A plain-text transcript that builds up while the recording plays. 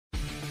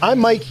I'm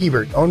Mike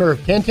Hebert, owner of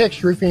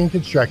Cantex Roofing and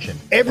Construction.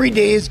 Every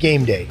day is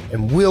game day,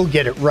 and we'll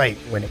get it right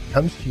when it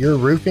comes to your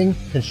roofing,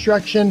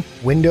 construction,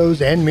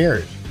 windows, and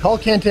mirrors. Call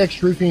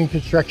Cantex Roofing and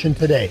Construction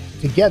today.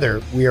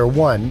 Together, we are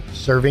one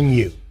serving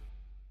you.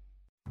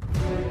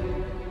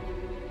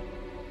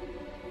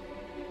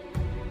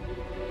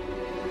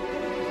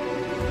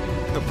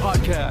 The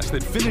podcast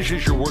that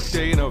finishes your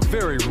workday in a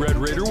very Red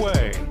Raider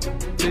way.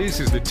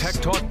 This is the Tech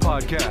Talk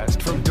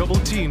Podcast from Double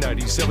T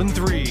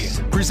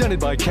 97.3,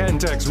 presented by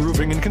Cantex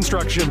Roofing and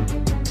Construction.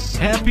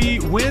 Happy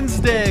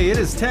Wednesday. It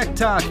is Tech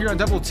Talk here on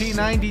Double T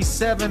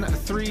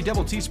 97.3,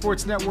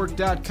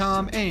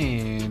 DoubleTSportsNetwork.com,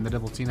 and the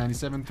Double T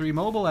 97.3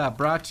 mobile app,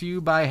 brought to you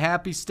by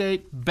Happy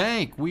State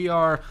Bank. We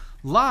are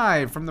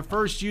live from the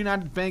First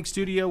United Bank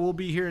studio. We'll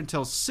be here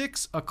until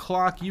 6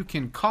 o'clock. You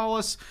can call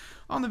us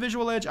on the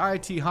Visual Edge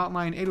IT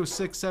hotline,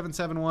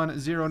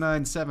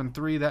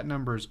 806-771-0973. That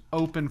number is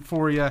open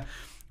for you.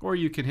 Or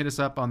you can hit us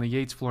up on the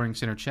Yates Flooring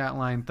Center chat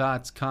line.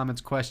 Thoughts,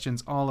 comments,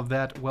 questions, all of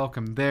that,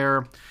 welcome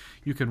there.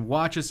 You can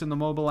watch us in the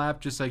mobile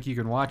app, just like you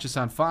can watch us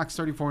on Fox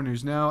 34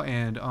 News Now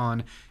and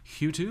on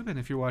YouTube. And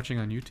if you're watching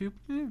on YouTube,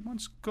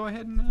 let's go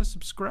ahead and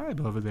subscribe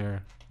over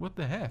there. What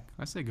the heck?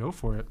 I say go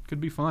for it.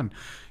 Could be fun.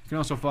 You can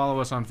also follow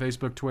us on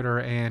Facebook, Twitter,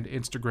 and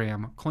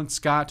Instagram. Clint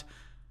Scott,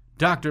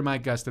 Dr.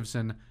 Mike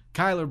Gustafson,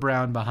 Kyler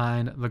Brown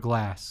behind the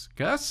glass.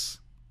 Gus,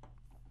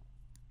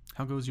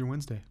 how goes your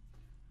Wednesday?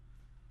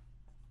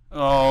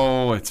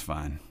 Oh, it's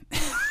fine.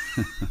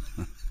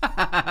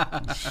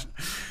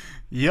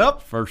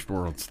 Yep. First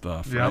world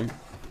stuff, right? Yep.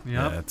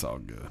 Yeah, it's all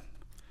good.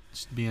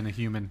 Just being a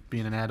human,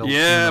 being an adult.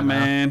 Yeah, human,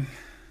 man.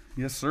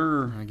 Yes,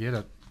 sir. I get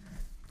it.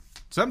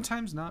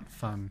 Sometimes not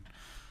fun.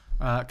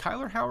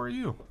 Kyler, how are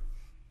you?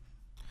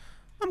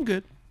 I'm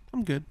good.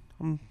 I'm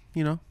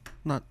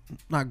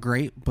not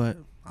great, but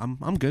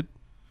I'm good.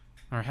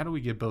 All right, how do we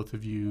get both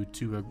of you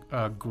to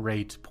a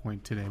great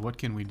point today? What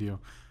can we do?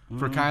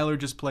 For Kyler,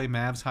 just play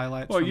Mavs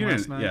highlights from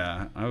last night?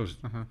 Yeah, I was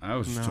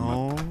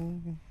No,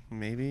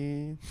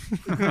 maybe.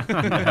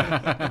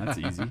 That's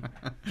easy.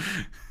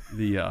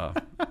 You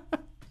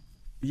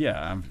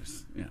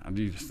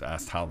just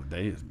asked how the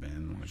day has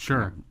been. Like,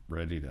 sure. I'm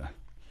ready to.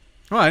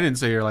 Well, I didn't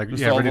say you're like,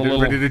 Just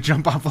ready to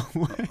jump off a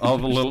ledge. All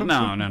the little no.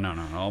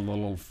 All the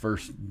little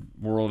first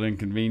world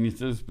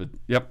inconveniences, but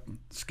yep,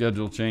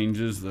 schedule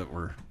changes that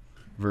were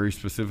very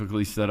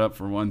specifically set up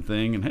for one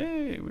thing, and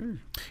hey,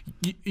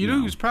 you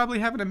know who's probably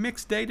having a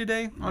mixed day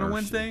today on a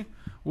Wednesday?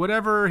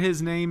 Whatever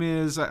his name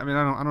is. I mean,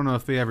 I don't know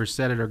if they ever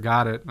said it or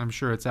got it. I'm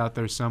sure it's out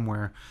there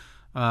somewhere.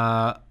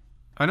 I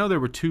know there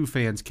were 2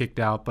 fans kicked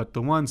out, but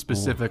the one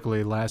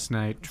specifically last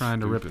night trying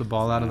to rip the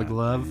ball out of the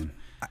glove.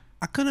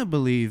 I couldn't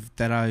believe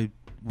that I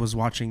was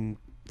watching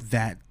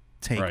that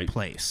take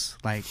place.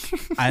 Like,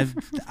 I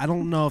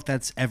don't know if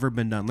that's ever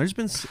been done. There's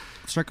been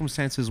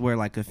circumstances where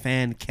like a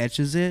fan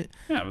catches it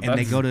and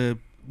they go to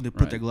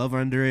put their glove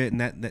under it,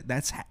 and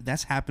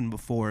that's happened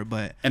before.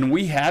 And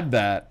we had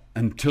that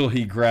until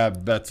he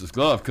grabbed Betts'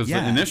 glove, because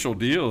the initial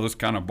deal is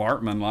kind of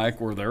Bartman-like,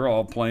 where they're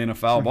all playing a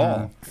foul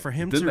ball. For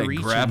him to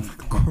reach and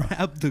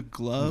grab the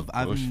glove,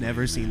 I've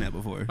never seen that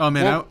before. Oh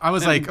man, well, I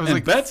was like,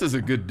 Betts is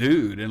a good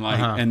dude, and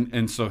like,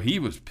 and so he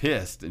was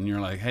pissed, and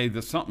you're like, hey,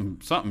 there's something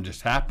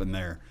just happened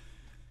there.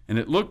 And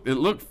it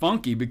looked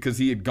funky because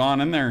he had gone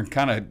in there and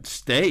kind of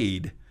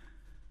stayed.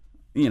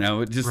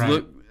 It just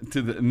looked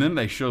and then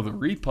they show the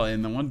replay,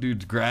 and the one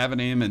dude's grabbing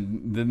him,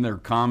 and then their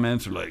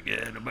comments are like,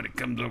 yeah, nobody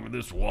comes over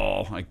this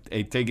wall. Like,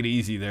 hey, take it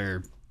easy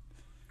there.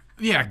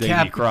 Yeah,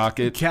 Davey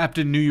Crockett,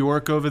 Captain New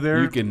York over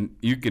there. You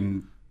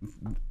can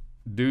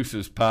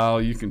deuces,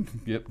 pal. You can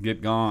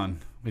get gone.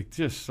 Like,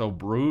 just so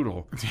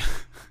brutal.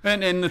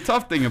 and the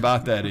tough thing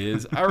about that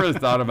is, I really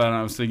thought about it. And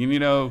I was thinking,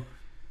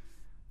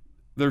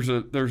 there's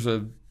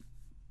a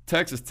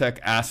Texas Tech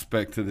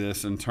aspect to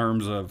this in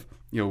terms of,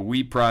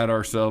 we pride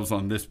ourselves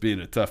on this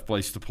being a tough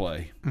place to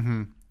play,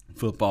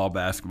 football,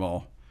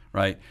 basketball,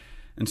 right?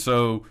 And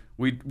so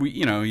we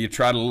you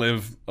try to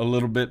live a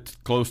little bit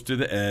close to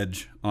the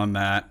edge on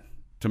that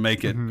to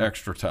make it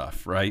extra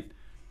tough, right?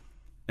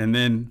 And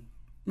then,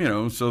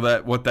 so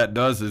that what that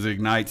does is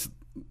ignites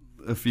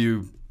a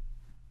few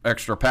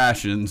extra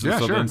passions. Yeah,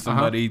 so sure. then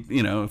somebody,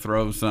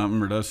 throws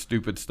something or does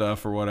stupid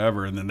stuff or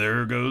whatever, and then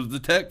there goes the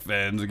Tech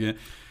fans again.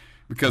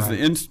 Because the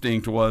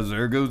instinct was,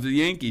 there goes the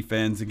Yankee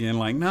fans again.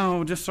 Like,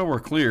 no, just so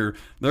we're clear,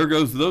 there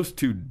goes those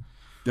 2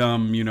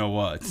 dumb,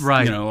 whats.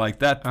 Right. Like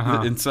that.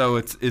 And so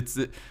it's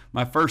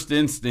my first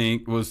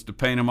instinct was to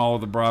paint them all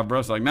with a broad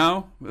brush. Like,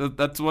 no,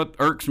 that's what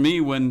irks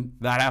me when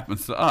that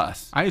happens to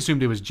us. I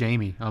assumed it was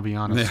Jamie, I'll be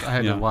honest. I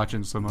had to watch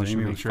in slow motion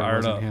to make sure it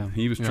wasn't him.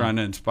 He was trying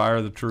to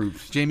inspire the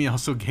troops. Jamie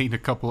also gained a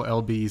couple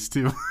LBs,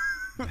 too.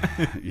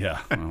 Yeah.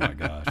 Oh, my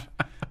gosh.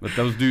 But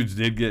those dudes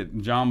did get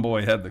 – John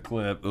Boy had the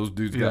clip. Those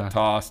dudes got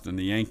tossed, and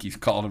the Yankees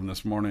called him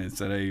this morning and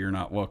said, hey, you're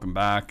not welcome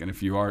back. And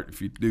if you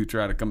do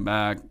try to come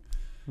back,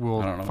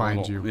 we'll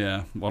find you.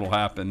 Yeah, what'll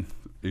happen?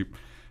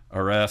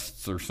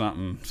 Arrests or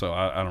something. So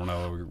I don't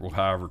know.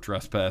 However,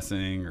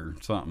 trespassing or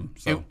something.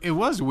 So it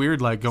was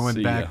weird, like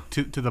going back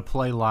to the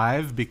play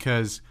live,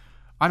 because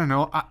I don't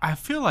know. I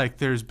feel like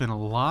there's been a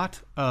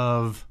lot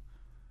of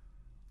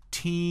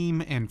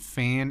team and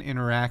fan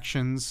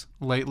interactions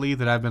lately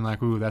that I've been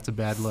like, ooh, that's a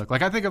bad look.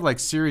 Like I think of like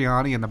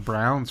Sirianni and the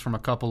Browns from a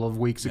couple of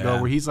weeks ago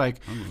where he's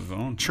like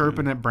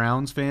chirping at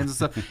Browns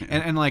fans and stuff.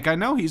 and like I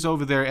know he's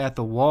over there at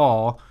the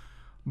wall,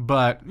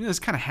 but it's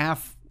kind of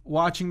half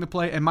watching the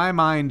play, and my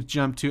mind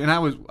jumped to, and I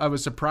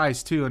was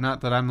surprised too, and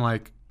not that I'm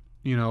like,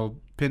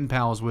 pen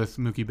pals with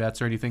Mookie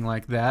Betts or anything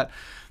like that.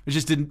 It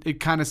just didn't.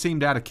 It kind of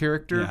seemed out of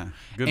character. Yeah,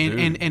 good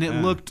and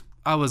it looked.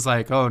 I was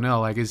like, oh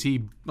no, like is he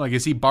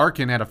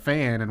barking at a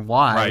fan, and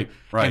why?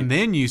 Right. And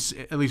then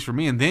at least for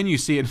me, and then you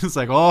see it, and it's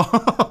like,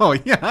 oh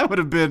yeah, I would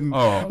have been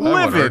livid.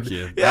 That would irk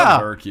you. Yeah,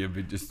 that would irk you.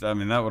 But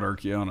that would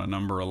irk you on a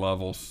number of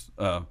levels.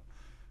 To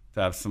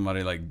have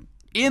somebody like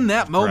in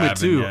that moment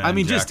too. I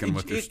mean, just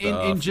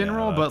in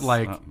general, but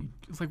like,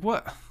 it's like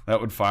what? That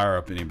would fire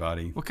up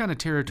anybody. What kind of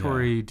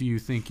territory do you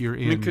think you're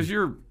in? Because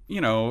you're,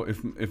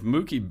 if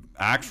Mookie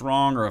acts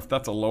wrong, or if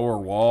that's a lower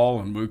wall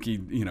and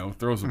Mookie,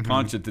 throws a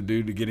punch at the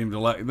dude to get him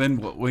to then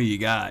what you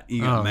got?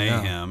 You got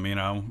mayhem,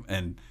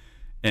 and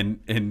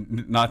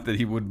not that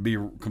he would be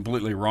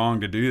completely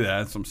wrong to do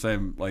that. So I'm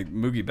saying, like,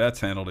 Mookie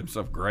Betts handled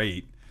himself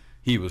great.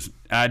 He was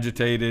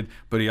agitated,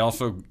 but he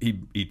also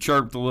he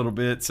chirped a little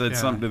bit, said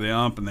something to the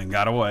ump, and then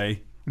got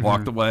away,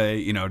 walked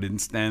away. Didn't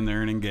stand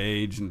there and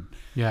engage, and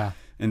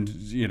and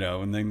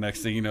then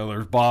next thing you know,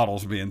 there's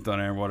bottles being thrown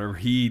or whatever.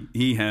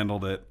 He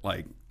handled it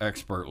like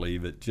expertly,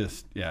 but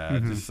just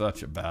just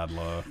such a bad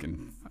look,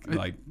 and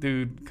like,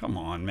 dude, come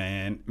on,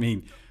 man. I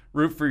mean,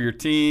 root for your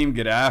team,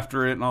 get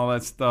after it, and all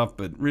that stuff,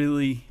 but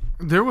really.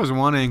 There was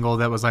one angle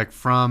that was like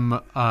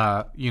from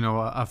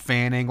a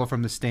fan angle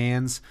from the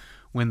stands,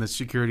 when the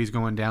security's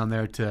going down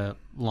there to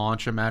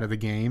launch them out of the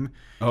game.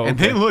 And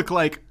they look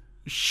like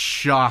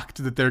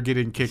shocked that they're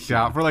getting kicked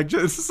out. For like,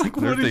 just like,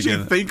 what did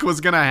you think was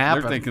going to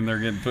happen? They're thinking they're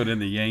getting put in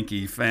the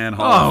Yankee fan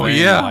hall. Oh,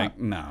 yeah. Like,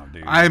 no,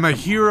 dude. I'm a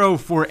hero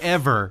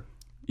forever.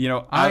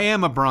 I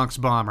am a Bronx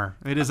Bomber.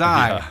 It is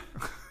I.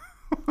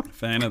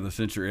 Fan of the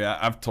century.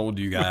 I've told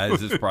you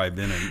guys, it's probably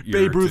been a year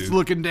Babe or Ruth's two.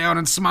 looking down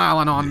and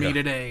smiling on me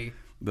today.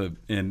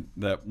 In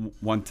that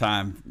one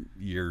time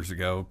years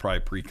ago,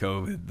 probably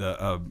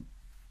pre-COVID,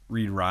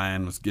 Reed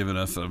Ryan was giving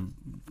us a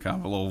kind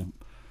of a little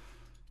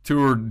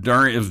tour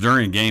during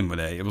a game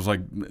day. It was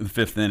like the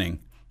fifth inning.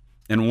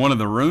 And one of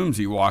the rooms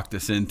he walked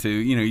us into,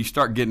 you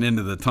start getting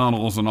into the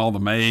tunnels and all the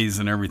maze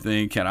and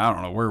everything. I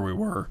don't know where we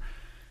were.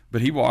 But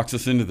he walks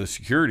us into the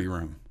security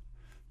room.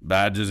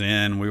 Badges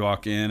in, we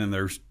walk in, and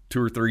there's 2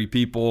 or 3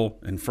 people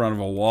in front of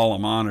a wall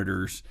of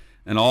monitors.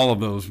 And all of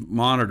those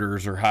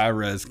monitors are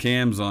high-res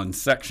cams on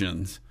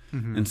sections.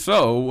 And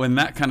so when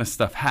that kind of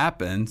stuff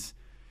happens,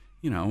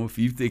 if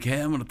you think, hey,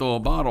 I'm going to throw a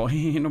bottle,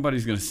 hey,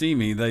 nobody's going to see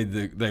me,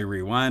 they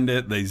rewind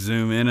it, they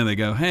zoom in, and they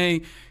go,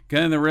 hey,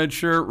 guy in the red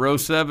shirt, row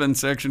 7,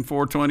 section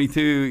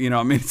 422.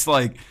 It's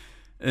like,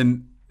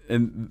 and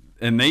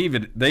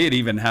they had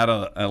even had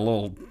a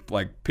little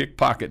like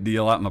pickpocket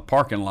deal out in the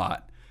parking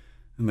lot,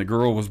 and the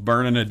girl was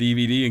burning a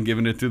DVD and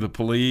giving it to the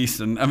police,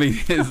 and I mean,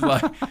 it's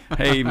like,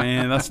 hey,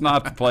 man, that's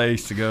not the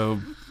place to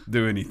go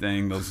do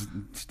anything. Those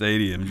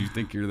stadiums, you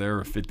think you're there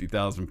with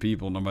 50,000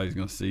 people, nobody's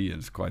going to see you.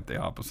 It's quite the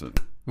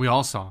opposite. We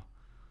all saw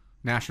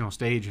national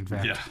stage, in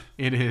fact. Yeah.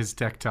 It is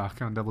Tech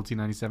Talk on Double T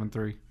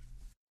 97.3.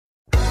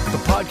 The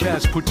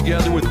podcast put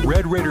together with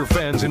Red Raider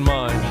fans in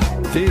mind.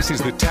 This is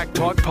the Tech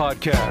Talk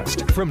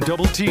Podcast from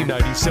Double T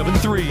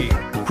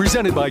 97.3,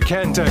 presented by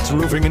Cantex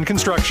Roofing and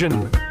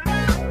Construction.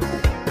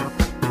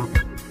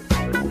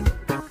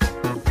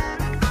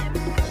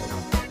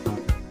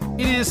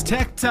 It is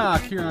Tech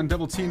Talk here on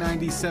Double T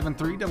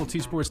 97.3,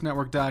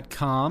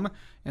 DoubleTSportsNetwork.com,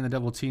 and the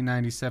Double T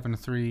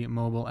 97.3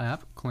 mobile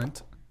app.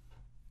 Clint,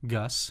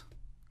 Gus,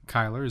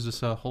 Kyler, is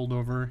this a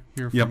holdover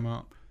here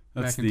from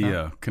that's back in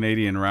time?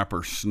 Canadian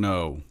rapper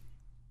Snow.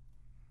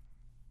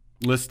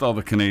 List all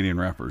the Canadian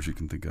rappers you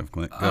can think of,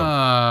 Clint.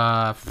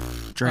 Go.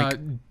 Drake.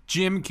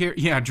 Jim Carrey.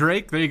 Yeah,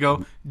 Drake. There you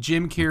go.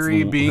 Jim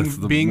Carrey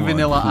being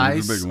Vanilla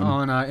Ice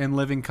on In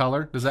Living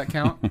Color. Does that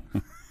count?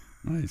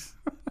 Nice.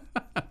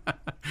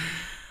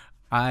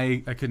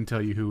 I couldn't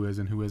tell you who is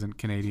and who isn't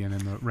Canadian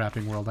in the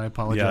rapping world. I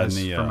apologize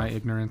for my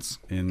ignorance.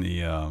 In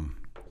the,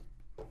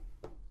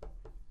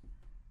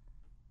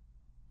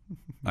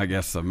 I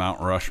guess, the Mount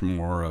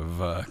Rushmore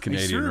of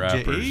Canadian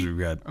rappers. We've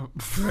got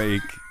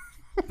Drake,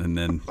 and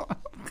then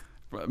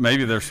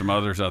maybe there's some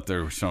others out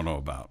there we don't know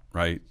about,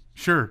 right?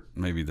 Sure.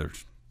 Maybe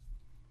there's.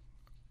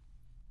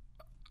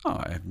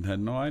 Oh, I had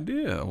no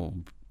idea.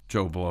 Old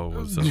Joe Blow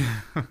was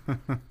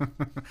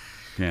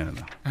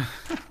Canada.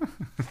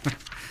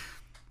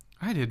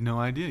 I had no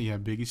idea. Yeah,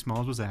 Biggie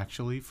Smalls was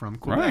actually from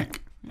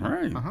Quebec.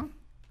 Right.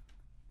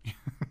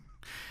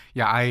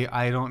 Yeah,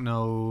 I don't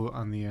know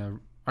on the.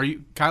 Are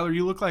you, Kyler?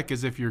 You look like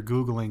as if you're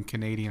Googling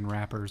Canadian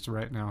rappers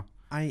right now.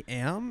 I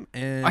am,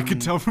 and I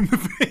could tell from the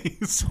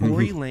face.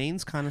 Tory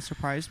Lanez kind of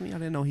surprised me. I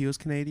didn't know he was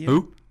Canadian.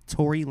 Who?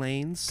 Tory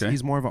Lanez. Okay.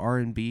 He's more of an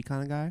R&B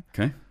kind of guy.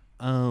 Okay.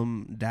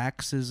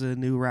 Dax is a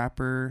new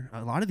rapper.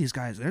 A lot of these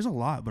guys, there's a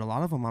lot, but a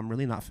lot of them I'm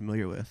really not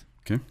familiar with.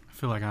 Okay. I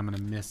feel like I'm gonna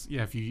miss.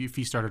 Yeah, if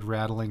you started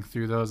rattling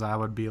through those, I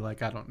would be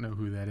like, I don't know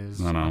who that is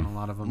on a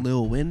lot of them.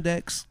 Lil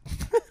Windex.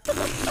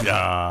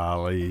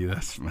 Golly,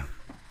 that's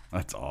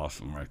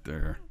awesome right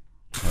there.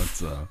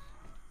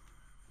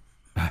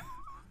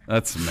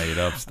 That's made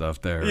up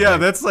stuff there. Yeah, right?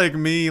 that's like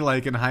me,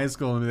 like in high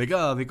school, and be like,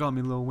 oh, they call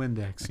me Lil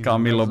Windex. They call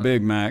me Lil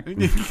Big Mac. Love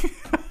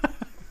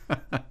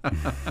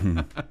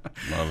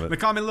it. They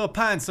call me Lil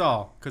Pine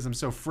Sol because I'm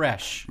so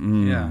fresh.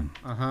 Yeah,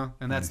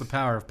 and that's the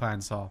power of Pine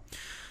Sol.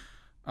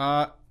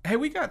 Hey,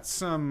 we got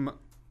some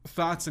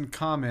thoughts and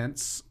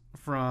comments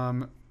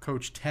from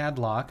Coach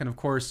Tadlock, and of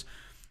course,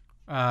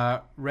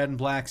 Red and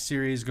Black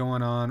series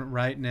going on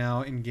right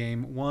now in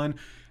Game 1.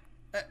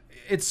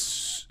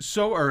 It's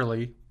so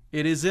early.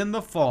 It is in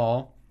the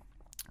fall,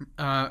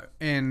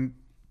 and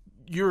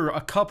you're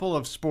a couple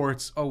of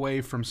sports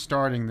away from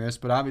starting this,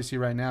 but obviously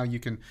right now you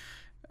can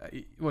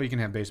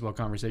have baseball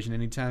conversation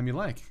anytime you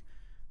like,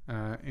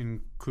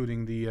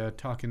 including the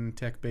Talkin'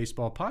 Tech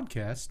Baseball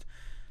podcast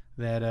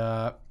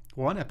that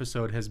one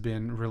episode has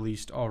been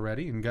released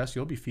already, and Gus,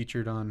 you'll be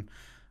featured on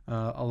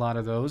a lot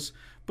of those.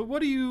 But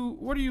what are you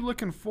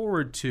looking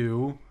forward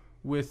to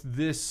with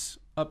this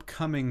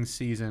upcoming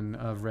season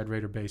of Red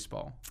Raider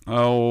baseball?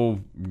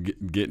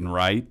 Getting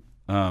right.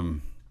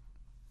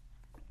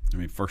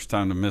 First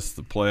time to miss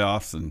the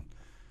playoffs and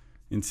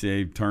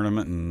NCAA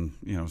tournament, and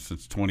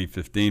since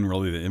 2015,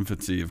 really the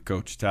infancy of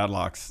Coach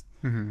Tadlock's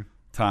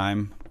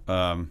time.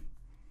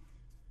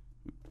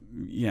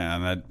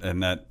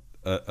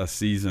 A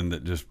season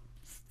that just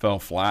fell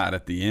flat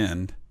at the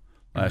end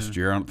last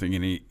year. I don't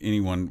think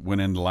anyone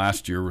went into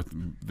last year with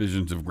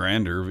visions of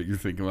grandeur, but you're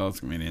thinking, well, it's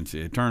going to be an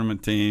NCAA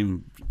tournament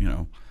team,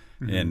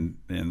 and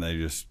they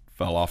just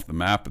fell off the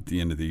map at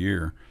the end of the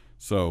year.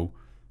 So,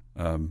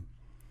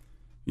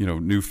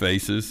 new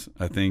faces,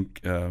 I think,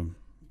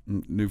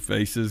 new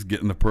faces,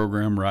 getting the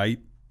program right,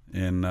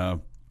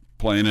 and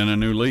playing in a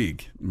new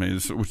league,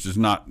 which is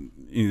not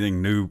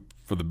anything new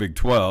for the Big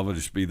 12. It'll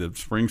just be the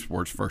spring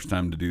sports first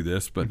time to do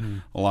this, but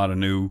a lot of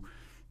new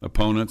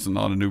opponents and a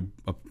lot of new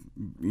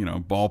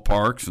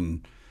ballparks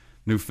and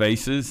new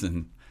faces,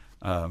 and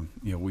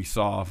we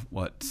saw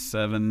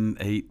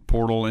 7-8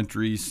 portal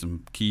entries,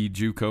 some key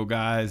JUCO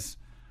guys,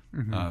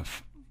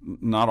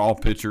 not all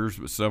pitchers,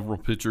 but several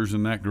pitchers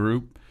in that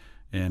group,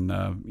 and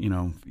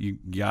you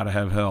got to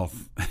have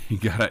health. you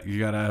got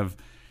to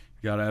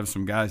have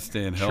some guys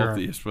staying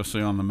healthy,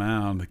 especially on the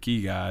mound, the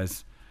key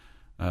guys.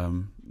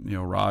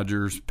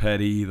 Rogers,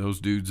 Petty, those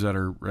dudes that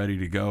are ready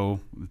to go,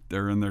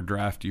 they're in their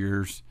draft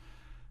years.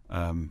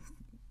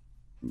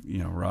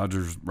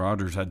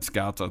 Rogers had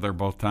scouts out there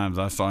both times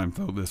I saw him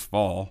throw this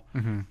fall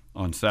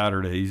on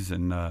Saturdays,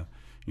 and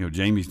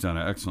Jamie's done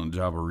an excellent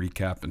job of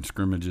recapping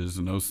scrimmages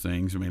and those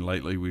things.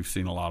 Lately we've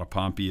seen a lot of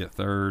Pompey at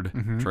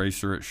third,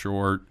 Tracer at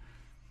short,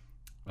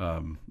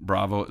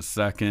 Bravo at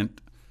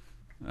second.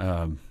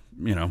 There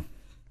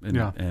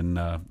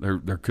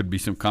could be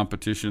some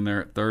competition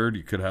there at third.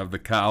 You could have the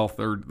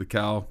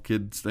Cal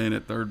kid staying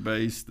at third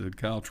base, the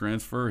Cal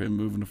transfer, him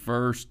moving to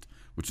first,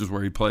 which is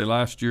where he played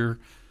last year.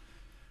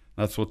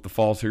 That's what the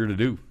fall's here to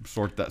do,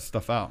 sort that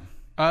stuff out.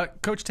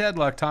 Coach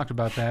Tadlock talked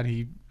about that.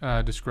 He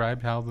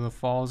described how the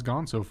fall has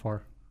gone so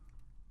far.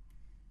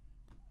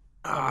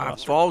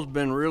 Fall's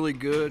been really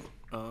good.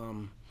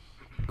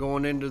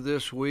 Going into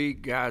this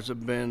week, guys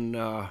have been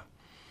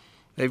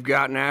they've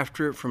gotten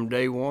after it from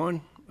day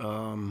one.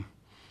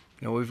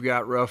 We've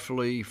got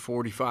roughly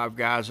 45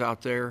 guys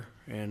out there,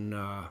 and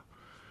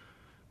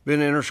been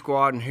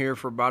inter-squadding here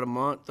for about a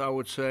month, I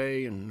would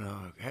say, and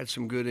had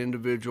some good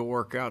individual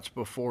workouts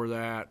before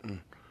that,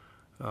 and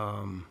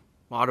a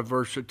lot of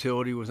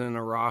versatility within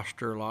the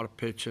roster, a lot of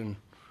pitching.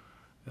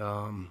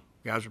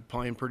 Guys are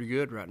playing pretty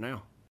good right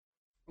now.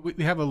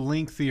 We have a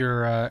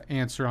lengthier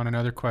answer on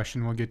another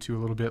question we'll get to a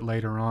little bit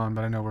later on,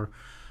 but I know we're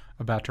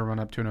about to run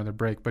up to another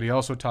break. But he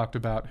also talked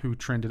about who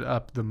trended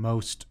up the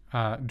most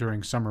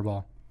during summer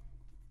ball.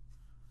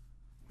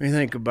 When you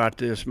think about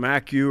this,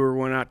 Mac Ewer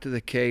went out to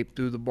the Cape,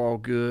 threw the ball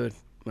good.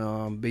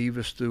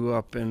 Beavis threw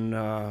up in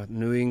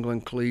New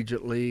England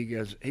Collegiate League.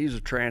 He's a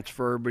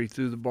transfer, but he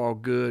threw the ball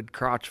good.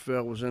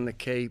 Crotchfeld was in the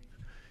Cape.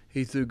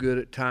 He threw good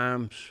at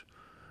times.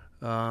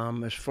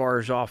 As far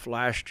as off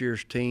last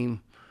year's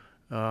team,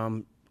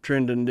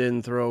 Trendon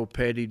didn't throw,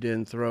 Petty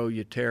didn't throw,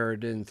 Yatera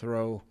didn't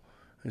throw.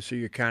 And so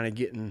you're kind of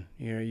getting,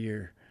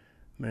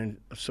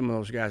 some of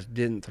those guys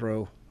didn't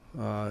throw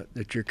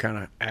that you're kind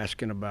of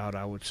asking about,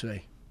 I would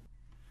say.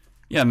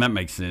 Yeah, and that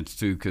makes sense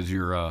too, because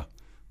you're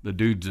the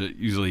dudes that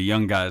usually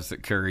young guys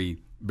that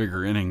carry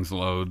bigger innings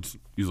loads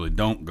usually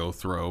don't go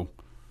throw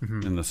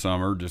in the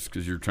summer, just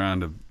because you're trying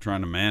to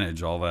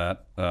manage all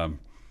that.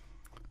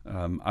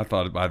 I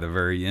thought by the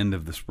very end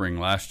of the spring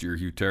last year,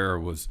 Yatera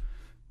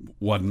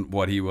wasn't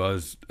what he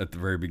was at the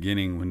very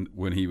beginning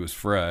when he was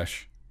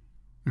fresh.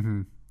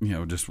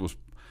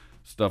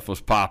 Stuff was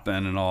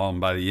popping and all,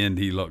 and by the end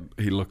he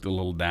looked a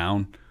little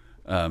down.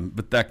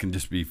 But that can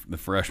just be the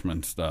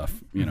freshman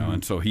stuff,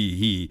 and so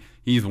he's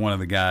one of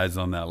the guys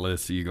on that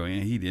list. So you go,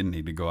 yeah, he didn't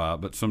need to go out,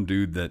 but some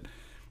dude that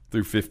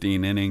threw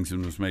 15 innings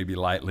and was maybe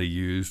lightly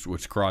used,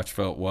 which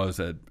Crotchfeld was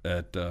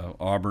at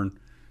Auburn,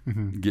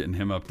 getting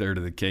him up there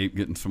to the Cape,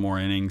 getting some more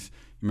innings.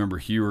 Remember,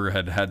 Hewer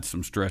had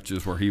some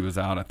stretches where he was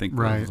out. I think,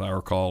 as I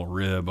recall, a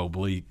rib,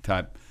 oblique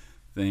type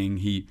thing.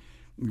 He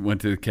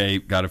went to the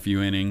Cape, got a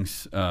few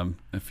innings,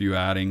 a few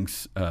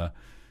outings,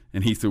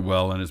 and he threw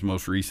well in his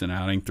most recent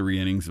outing, 3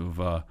 innings of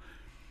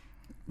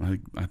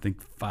I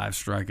think 5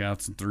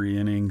 strikeouts in 3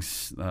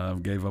 innings,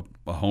 gave up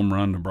a home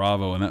run to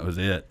Bravo, and that was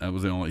it. That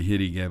was the only hit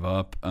he gave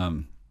up.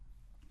 But,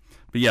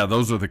 yeah,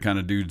 those are the kind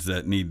of dudes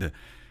that need to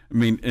 – I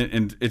mean,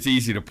 and it's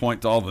easy to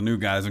point to all the new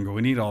guys and go,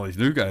 we need all these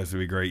new guys to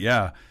be great.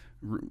 Yeah,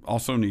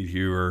 also need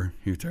Hewer,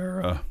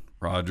 Hutera,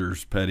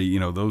 Rogers, Petty,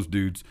 those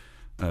dudes,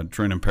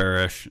 Trenton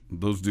Parrish,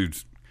 those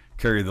dudes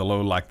carry the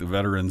load like the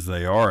veterans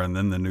they are, and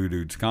then the new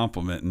dudes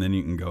complement, and then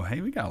you can go,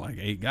 hey, we got like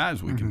 8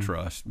 guys we can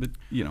trust. But,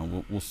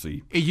 we'll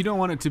see. You don't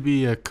want it to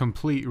be a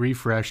complete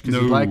refresh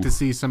because you'd like to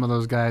see some of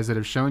those guys that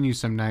have shown you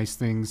some nice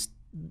things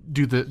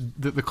do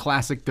the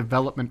classic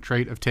development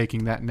trait of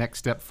taking that next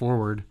step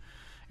forward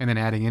and then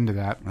adding into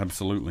that.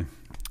 Absolutely.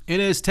 It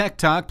is Tech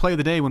Talk. Play of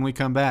the day when we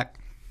come back.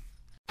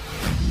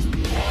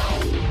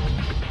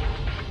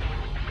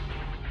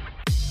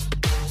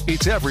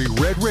 It's every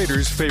Red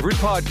Raiders' favorite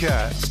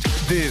podcast.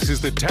 This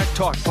is the Tech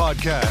Talk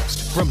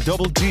Podcast from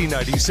Double T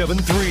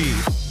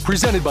 97.3,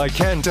 presented by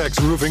Cantex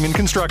Roofing and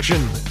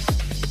Construction.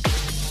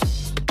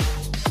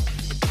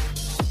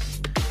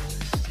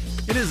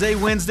 It is a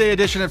Wednesday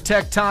edition of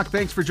Tech Talk.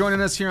 Thanks for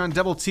joining us here on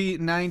Double T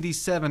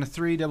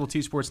 97.3,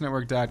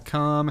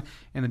 DoubleTSportsNetwork.com,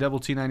 and the Double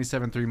T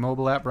 97.3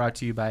 mobile app, brought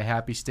to you by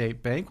Happy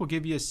State Bank. We'll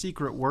give you a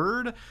secret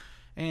word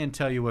and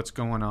tell you what's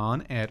going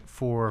on at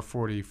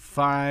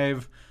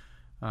 4:45.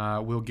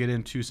 We'll get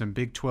into some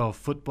Big 12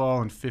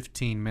 football in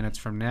 15 minutes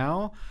from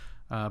now.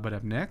 But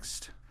up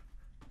next,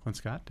 Clint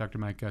Scott, Dr.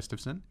 Mike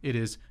Gustafson. It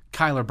is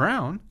Kyler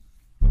Brown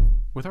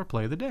with our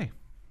play of the day.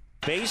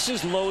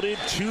 Bases loaded,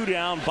 2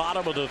 down,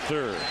 bottom of the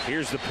 3rd.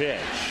 Here's the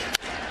pitch.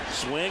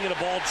 Swing and a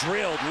ball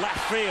drilled,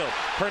 left field.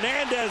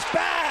 Hernandez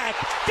back,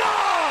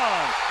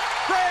 gone!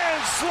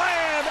 Grand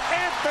slam,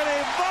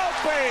 Anthony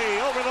Volpe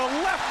over the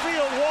left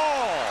field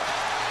wall.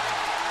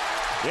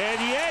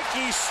 And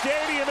Yankee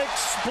Stadium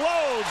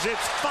explodes.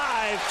 It's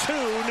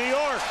 5-2 New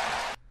York.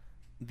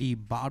 The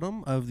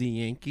bottom of the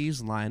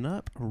Yankees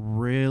lineup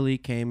really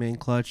came in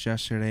clutch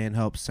yesterday and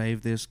helped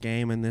save this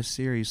game and this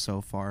series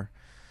so far.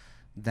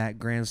 That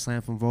grand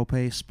slam from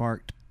Volpe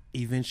sparked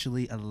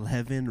eventually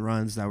 11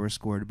 runs that were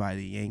scored by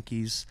the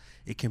Yankees.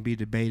 It can be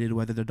debated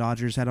whether the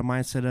Dodgers had a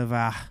mindset of,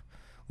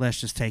 let's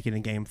just take it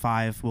in Game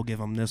 5. We'll give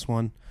them this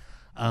one.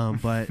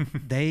 But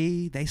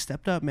they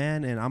stepped up,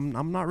 man, and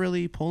I'm not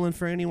really pulling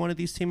for any one of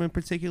these teams in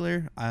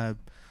particular.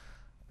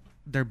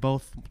 They're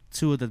both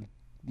 2 of the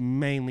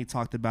mainly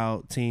talked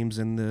about teams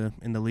in the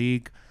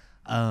league.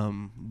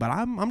 But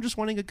I'm just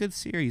wanting a good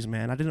series,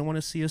 man. I didn't want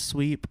to see a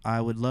sweep.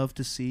 I would love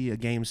to see a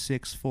Game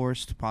 6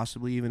 forced,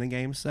 possibly even a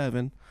Game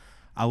 7.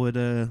 I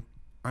would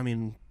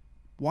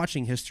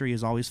watching history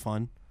is always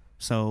fun.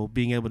 So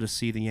being able to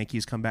see the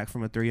Yankees come back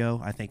from a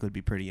 3-0, I think would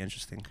be pretty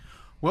interesting.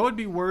 What would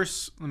be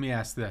worse? Let me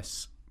ask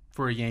this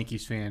for a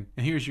Yankees fan,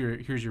 and here's your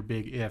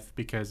big if,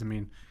 because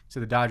so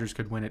the Dodgers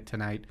could win it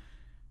tonight,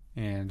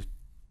 and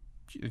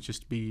it'd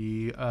just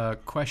be a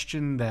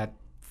question that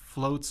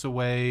floats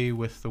away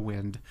with the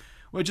wind,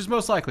 which is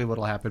most likely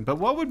what'll happen. But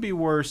what would be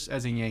worse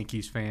as a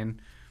Yankees fan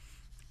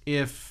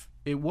if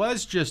it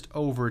was just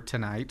over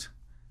tonight,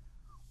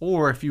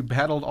 or if you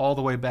battled all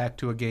the way back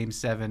to a Game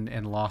 7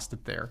 and lost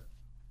it there?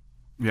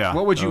 Yeah.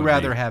 What would you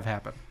rather have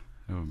happen?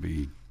 It would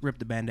be rip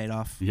the Band-Aid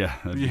off. Yeah,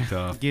 that'd be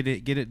tough. Get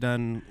it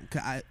done.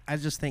 I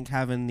just think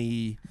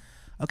having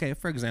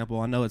for example,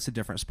 I know it's a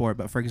different sport,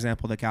 but for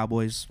example, the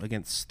Cowboys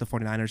against the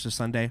 49ers this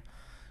Sunday,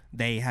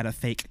 they had a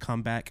fake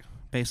comeback,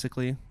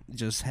 basically.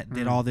 Just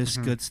did all this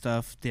good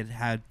stuff.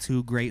 Had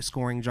 2 great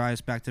scoring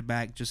drives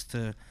back-to-back just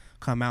to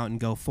come out and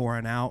go 4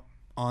 and out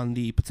on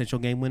the potential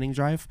game-winning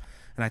drive.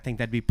 And I think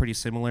that'd be pretty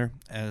similar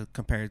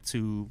compared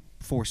to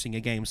forcing a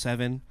Game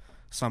 7,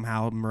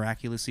 somehow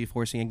miraculously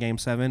forcing a Game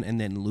 7 and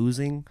then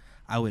losing.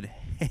 I would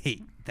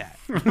hate that.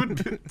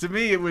 To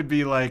me, it would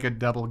be like a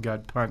double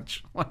gut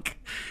punch. Like,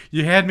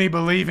 you had me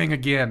believing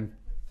again.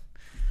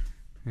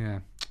 Yeah.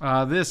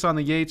 This on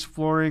the Yates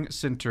Flooring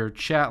Center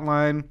chat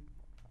line.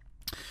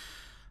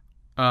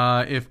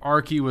 If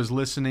Archie was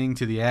listening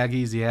to the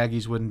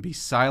Aggies wouldn't be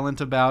silent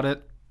about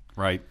it.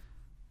 Right.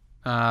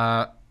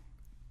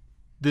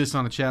 This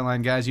on the chat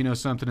line, guys,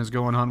 something is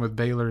going on with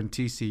Baylor and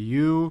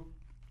TCU.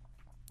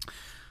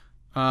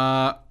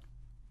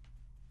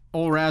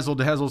 Old Razzle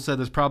Dazzle said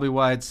that's probably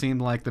why it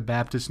seemed like the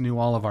Baptists knew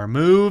all of our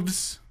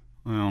moves.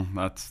 Well,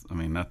 that's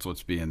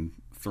what's being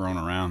thrown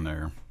around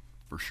there,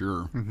 for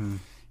sure. Mm-hmm.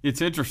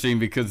 It's interesting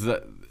because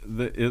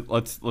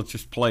let's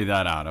just play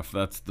that out. If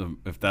that's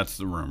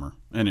the rumor,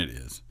 and it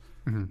is,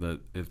 that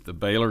if the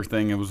Baylor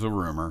thing, it was a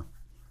rumor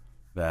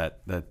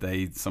that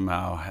they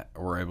somehow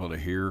were able to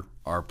hear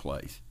our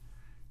plays.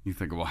 You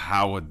think, well,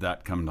 how would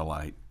that come to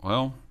light?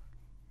 Well,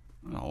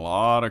 a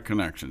lot of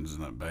connections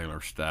in the Baylor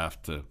staff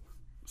to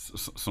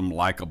some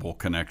likable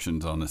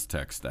connections on this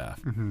tech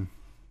staff. Mm-hmm.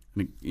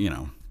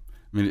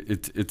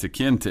 It's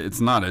akin to, it's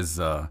not as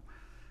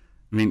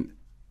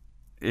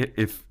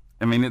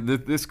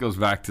this goes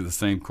back to the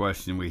same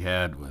question we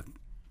had with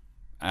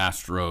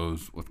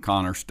Astros, with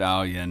Connor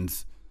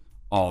Stallions,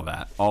 all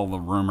that, all the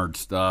rumored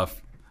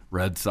stuff,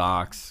 Red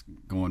Sox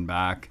going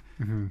back,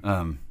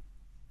 and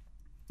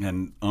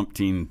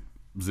umpteen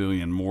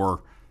zillion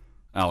more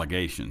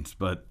allegations.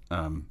 But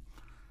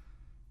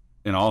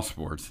in all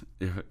sports,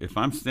 if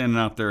I'm standing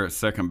out there at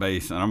second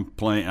base and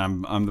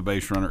I'm the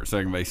base runner at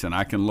second base, and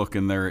I can look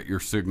in there at your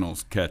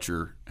signals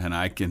catcher and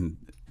I can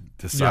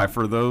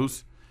decipher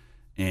those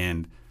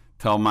and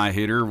tell my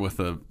hitter with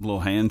a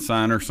little hand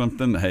sign or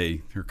something,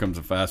 hey, here comes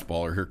a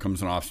fastball or here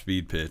comes an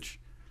off-speed pitch.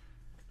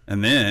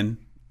 And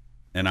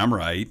I'm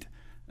right,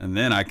 and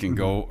then I can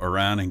go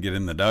around and get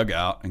in the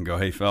dugout and go,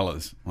 hey,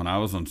 fellas, when I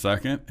was on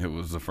second, it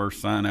was the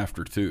first sign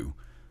after 2,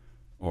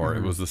 or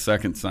it was the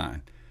second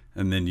sign.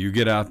 And then you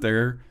get out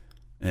there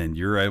and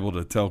you're able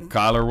to tell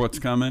Kyler what's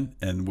coming,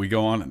 and we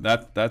go on.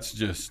 That's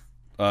just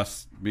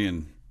us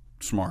being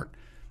smart.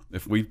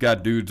 If we've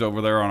got dudes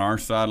over there on our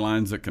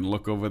sidelines that can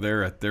look over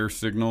there at their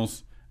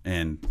signals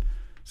and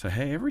say,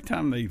 hey, every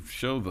time they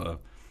show the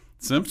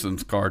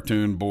Simpsons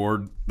cartoon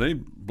board, they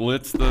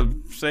blitz the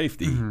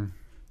safety.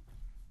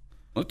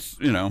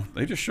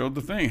 They just showed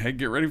the thing. Hey,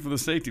 get ready for the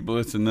safety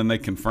blitz, and then they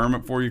confirm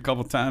it for you a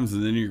couple times,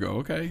 and then you go,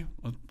 okay,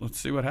 let's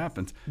see what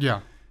happens. Yeah.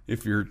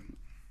 If you're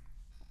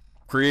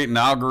creating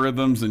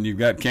algorithms and you've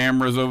got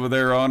cameras over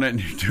there on it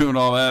and you're doing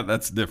all that,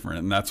 that's different,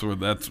 and that's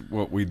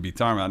what we'd be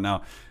talking about.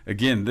 Now,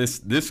 again,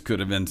 this could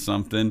have been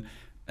something,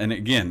 and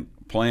again,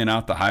 playing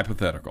out the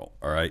hypothetical,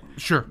 all right?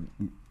 Sure.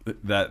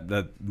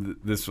 That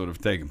this would have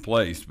taken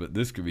place, but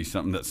this could be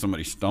something that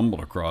somebody stumbled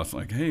across,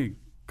 like, hey,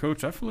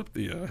 Coach, I flipped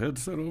the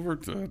headset over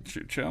to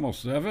channel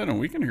 7 and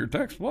we can hear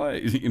Tech's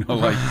plays,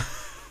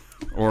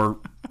 or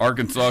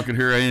Arkansas could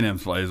hear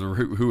A&M's plays, or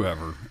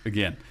whoever.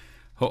 Again,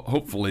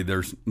 hopefully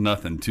there's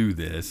nothing to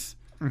this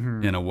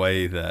in a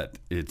way that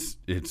it's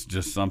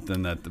just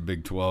something that the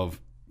Big 12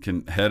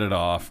 can head it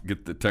off,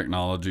 get the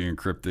technology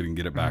encrypted, and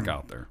get it back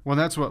out there. Well,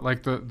 that's what,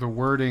 like, the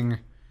wording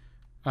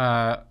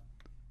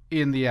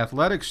in the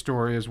Athletic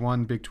story is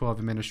one Big 12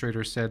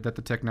 administrator said that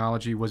the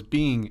technology was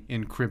being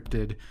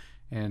encrypted,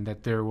 and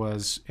that there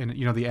was,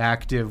 the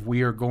active,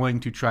 we are going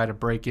to try to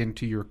break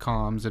into your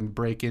comms and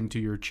break into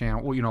your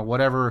channel,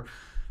 whatever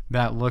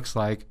that looks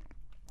like.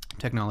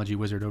 Technology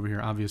wizard over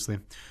here, obviously.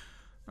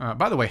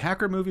 By the way,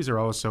 hacker movies are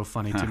always so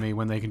funny to me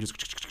when they can just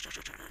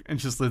and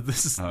just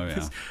this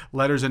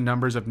letters and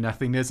numbers of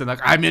nothingness, and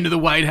like, I'm into the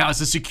White House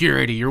of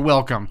security. You're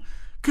welcome.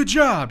 Good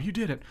job, you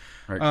did it.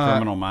 Right,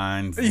 Criminal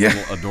Minds,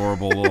 little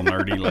adorable little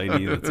nerdy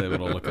lady that's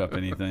able to look up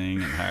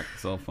anything and hack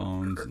cell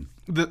phones. And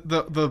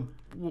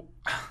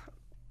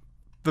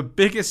the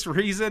biggest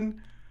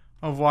reason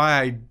of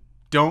why I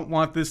don't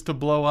want this to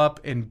blow up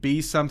and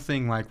be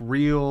something like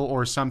real,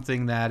 or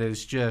something that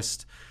is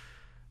just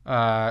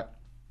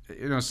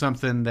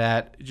something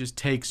that just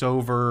takes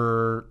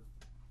over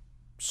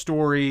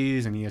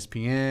stories and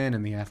ESPN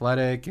and the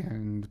Athletic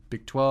and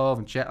Big 12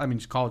 and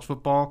just college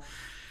football,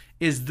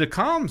 is the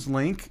comms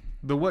link.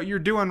 What you're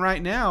doing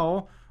right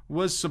now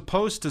was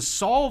supposed to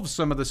solve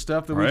some of the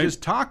stuff that we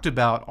just talked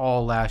about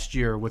all last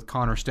year with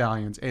Connor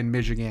Stallions and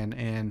Michigan,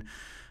 and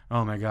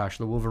oh my gosh,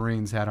 the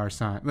Wolverines had our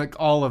sign. Like,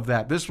 all of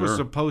that. This was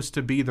supposed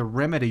to be the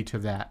remedy to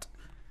that.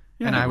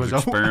 Yeah, and I was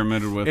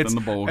experimented with in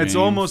the bowl games. It's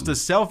almost a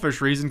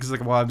selfish reason, because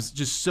I was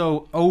just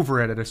so over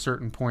it at a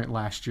certain point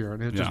last year,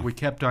 and we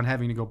kept on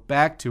having to go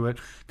back to it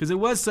because it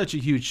was such a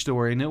huge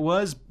story, and it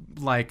was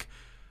like,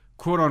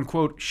 quote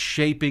unquote,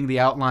 shaping the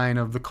outline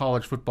of the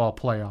college football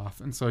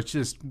playoff. And so I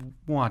just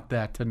want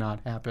that to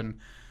not happen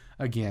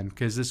again,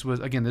 because this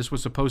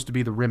was supposed to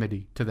be the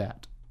remedy to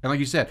that. And like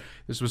you said,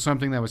 this was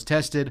something that was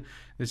tested.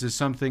 This is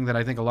something that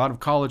I think a lot of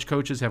college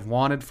coaches have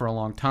wanted for a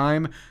long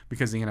time,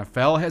 because the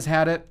NFL has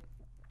had it.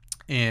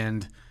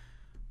 And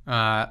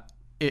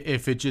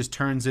if it just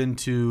turns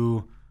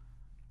into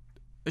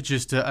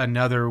just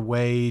another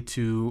way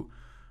to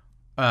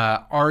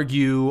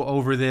argue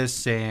over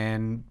this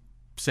and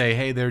say,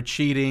 hey, they're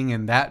cheating,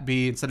 and that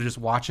be, instead of just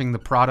watching the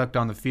product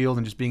on the field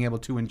and just being able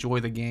to enjoy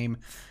the game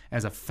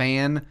as a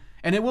fan.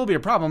 And it will be a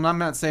problem. I'm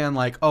not saying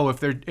like, oh, if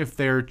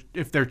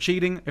they're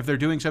cheating, if they're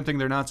doing something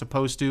they're not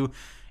supposed to,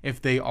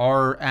 if they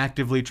are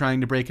actively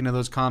trying to break into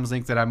those comms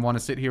links, that I want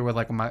to sit here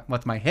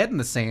with my head in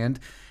the sand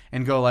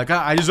and go like,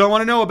 I just don't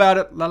want to know about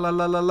it. La la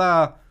la la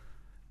la.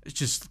 It's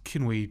just,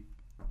 can we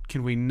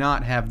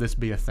not have this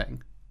be a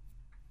thing?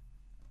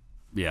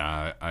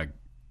 Yeah, I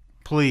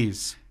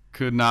please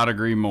could not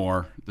agree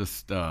more.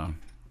 Just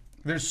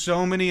there's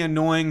so many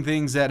annoying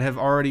things that have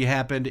already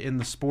happened in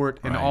the sport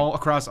and all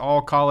across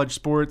all college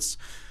sports.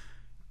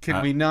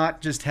 Can we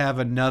not just have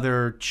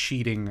another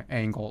cheating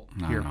angle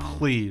here,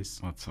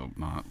 please? Let's hope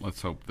not.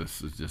 Let's hope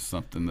this is just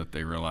something that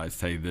they realize,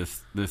 hey,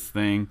 this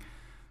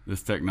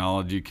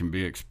technology can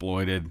be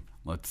exploited.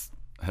 Let's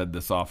head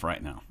this off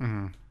right now.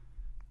 Mm-hmm.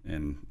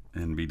 And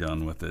and be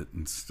done with it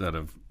instead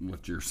of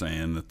what you're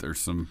saying that there's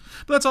some.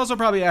 But that's also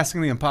probably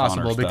asking the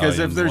impossible, because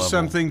if there's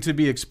something to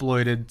be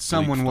exploited,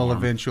 someone will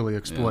eventually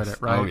exploit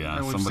it, right? Oh yeah,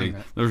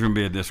 there's going to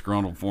be a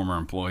disgruntled former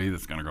employee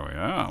that's going to go,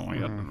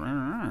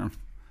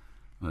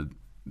 a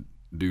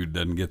dude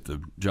doesn't get the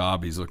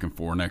job he's looking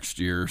for next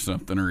year or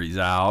something, or he's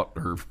out,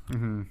 or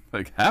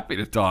like happy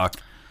to talk.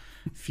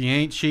 If you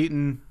ain't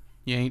cheating,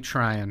 you ain't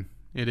trying.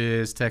 It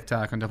is Tech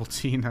Talk on Double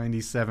T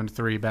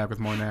 97.3. Back with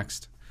more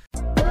next.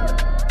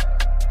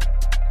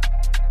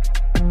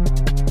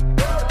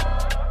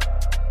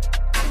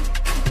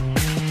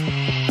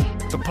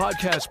 The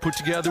podcast put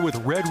together with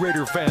Red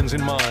Raider fans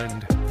in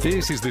mind.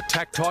 This is the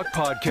Tech Talk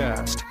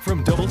Podcast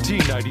from Double T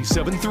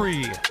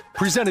 97.3,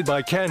 presented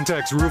by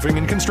Cantex Roofing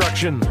and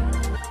Construction.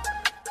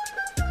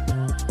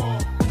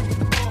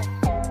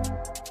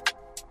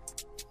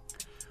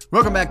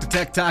 Welcome back to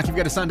Tech Talk. You've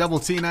got us on Double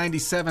T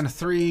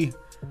 97.3.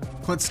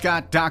 Clint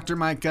Scott, Dr.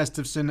 Mike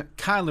Gustafson,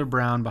 Kyler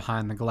Brown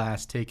behind the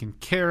glass taking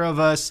care of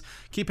us.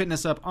 Keep hitting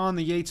us up on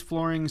the Yates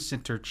Flooring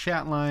Center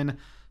chat line.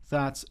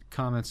 Thoughts,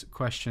 comments,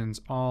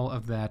 questions, all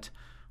of that.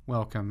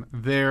 Welcome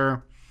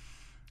there.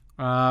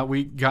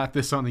 We got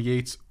this on the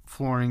Yates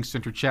Flooring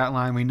Center chat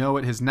line. We know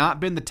it has not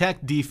been the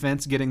Tech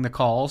defense getting the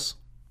calls.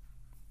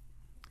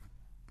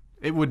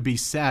 It would be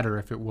sadder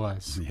if it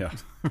was. Yeah.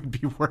 It would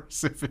be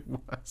worse if it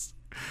was.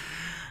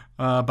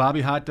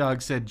 Bobby Hot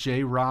Dog said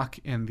J-Rock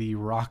and the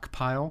Rock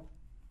Pile.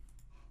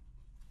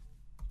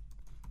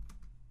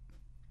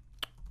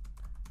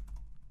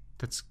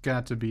 That's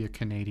got to be a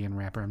Canadian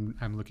rapper.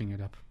 I'm looking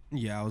it up.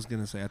 Yeah, I was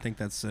going to say, I think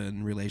that's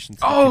in relation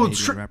to the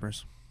Canadian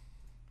rappers.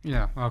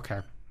 Yeah, okay.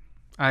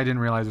 I didn't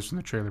realize it was from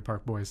the Trailer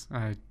Park Boys.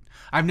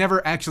 I've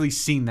never actually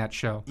seen that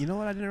show. You know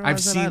what? I didn't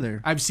realize that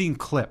either. I've seen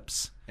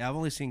clips. Yeah, I've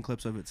only seen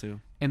clips of it too.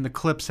 And the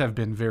clips have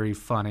been very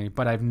funny,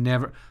 but I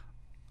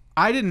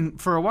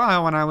didn't, for a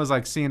while when I was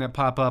like seeing it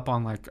pop up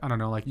on like, I don't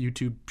know, like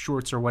YouTube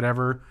shorts or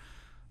whatever,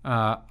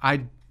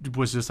 I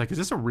was just like, is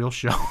this a real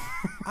show?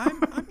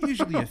 I'm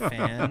usually a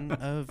fan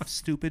of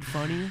stupid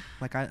funny.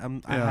 Like I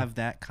have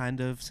that kind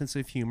of sense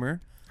of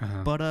humor,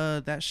 but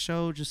that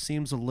show just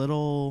seems a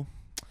little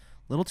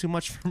too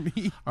much for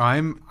me.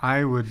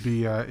 I would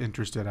be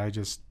interested. I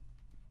just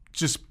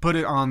put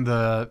it on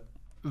the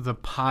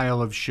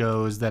pile of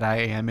shows that I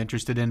am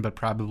interested in, but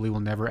probably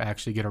will never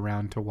actually get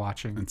around to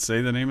watching. And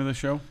say the name of the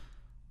show?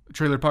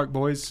 Trailer Park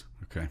Boys.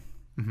 Okay.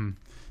 Mm-hmm.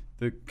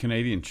 The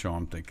Canadian show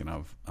I'm thinking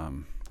of.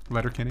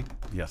 Letterkenny?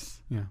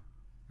 Yes. Yeah.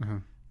 Uh-huh.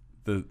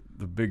 The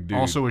big dude.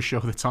 Also a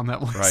show that's on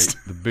that list. Right.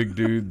 The big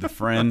dude, the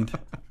friend.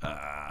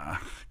 I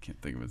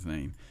can't think of his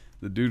name.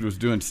 The dude was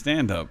doing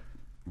stand-up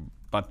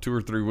about 2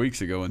 or 3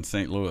 weeks ago in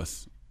St.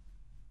 Louis.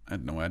 I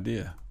had no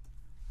idea.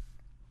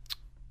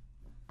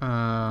 So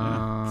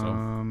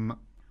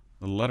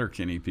the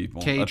Letterkenny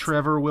people.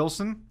 Trevor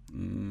Wilson?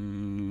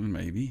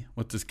 Maybe.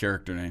 What's his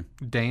character name?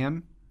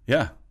 Dan?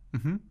 Yeah.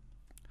 Mm-hmm.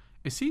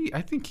 Is he?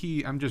 I think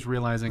I'm just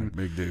realizing.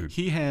 Big dude.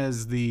 He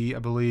has I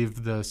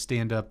believe, the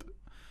stand-up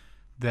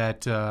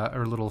that,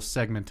 or little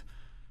segment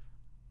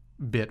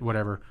bit,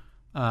 whatever,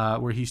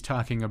 where he's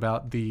talking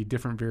about the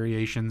different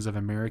variations of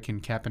American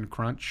Cap'n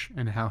Crunch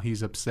and how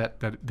he's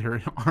upset that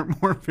there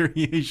aren't more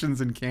variations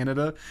in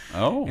Canada.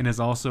 Oh. And is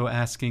also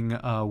asking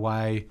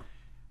why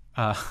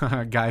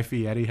Guy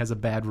Fieri has a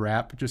bad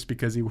rap just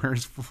because he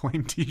wears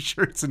flame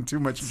T-shirts and too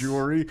much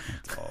jewelry.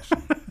 That's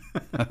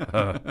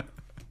awesome.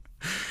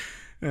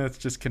 It's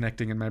just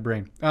connecting in my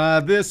brain.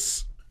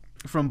 This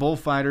from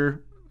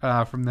Bullfighter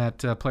from that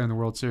play in the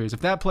World Series.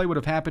 If that play would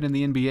have happened in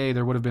the NBA,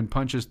 there would have been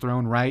punches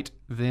thrown right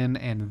then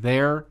and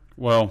there.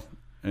 Well,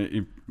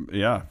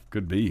 yeah,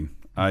 could be.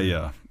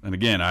 And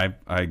again,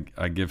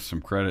 I give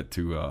some credit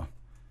to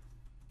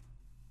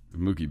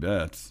Mookie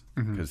Betts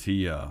because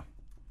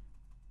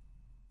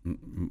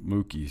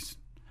Mookie's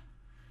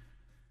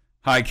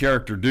high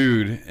character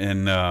dude,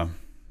 and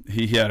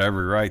he had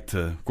every right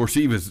to. Of course,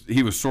 he was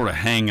sort of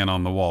hanging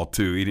on the wall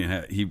too.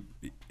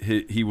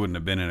 He wouldn't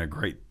have been in a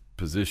great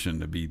position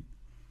to be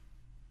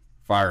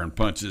firing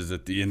punches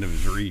at the end of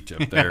his reach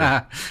up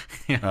there.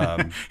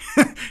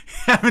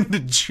 Having to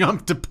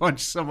jump to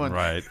punch someone,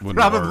 right?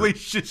 Probably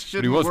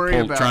shouldn't worry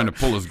about. Trying to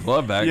pull his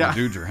glove back. Yeah. The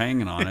dudes are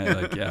hanging on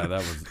it. Like, yeah,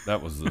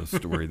 that was the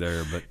story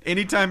there. But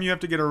anytime you have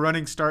to get a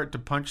running start to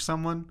punch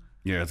someone.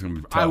 Yeah, it's gonna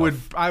be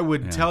tough. I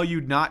would tell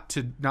you not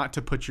to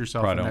put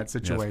yourself in that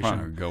situation. It's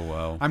probably gonna go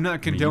well. I'm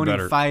not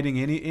condoning fighting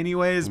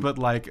anyways, but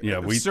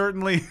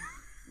certainly.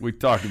 We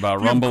talked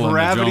about Rumble in the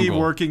Jungle. Gravity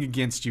working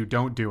against you.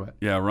 Don't do it.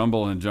 Yeah,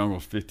 Rumble in the Jungle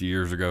was 50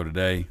 years ago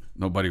today.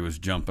 Nobody was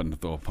jumping to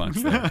throw a punch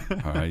there.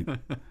 All right.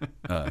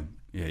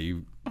 Yeah,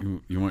 you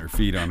want your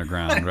feet on the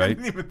ground, right?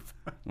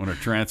 Want a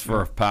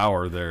transfer of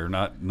power there,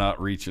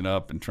 not reaching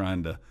up and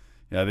trying to.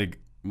 Yeah, I think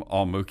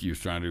all Mookie was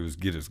trying to do was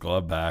get his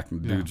glove back,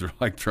 and dudes are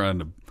like trying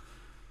to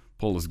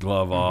pull his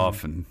glove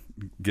off and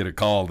get a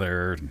call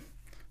there.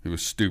 It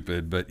was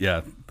stupid, but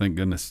yeah, thank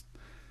goodness.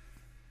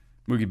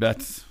 Mookie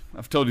Betts.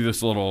 I've told you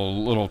this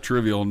little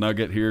trivial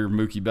nugget here.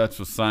 Mookie Betts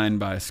was signed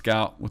by a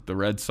scout with the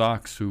Red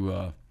Sox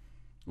who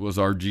was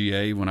our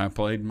GA when I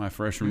played my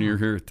freshman year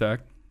here at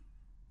Tech.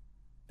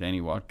 Danny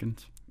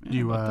Watkins.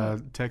 Yeah,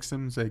 You text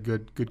him, say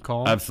good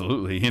call.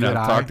 Absolutely. I've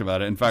talked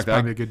about it. In fact,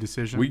 probably a good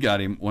decision. We got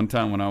him one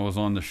time when I was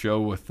on the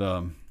show with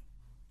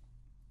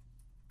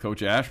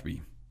Coach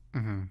Ashby,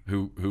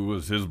 who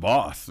was his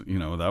boss.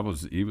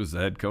 He was the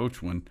head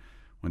coach when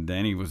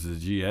Danny was the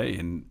GA,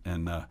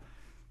 and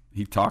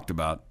he talked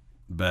about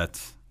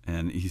Betts,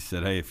 and he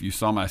said, "Hey, if you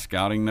saw my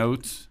scouting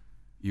notes,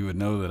 you would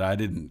know that I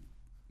didn't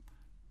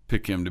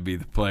pick him to be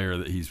the player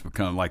that he's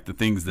become. Like the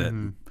things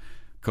that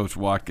Coach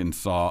Watkins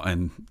saw,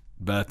 and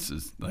Betts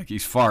is like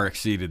he's far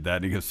exceeded that."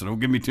 And he goes, "So don't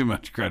give me too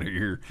much credit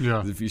here.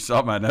 Yeah. If you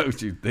saw my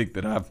notes, you'd think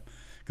that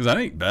because I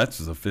think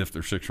Betts is a 5th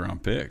or 6th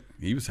round pick.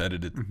 He was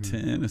headed to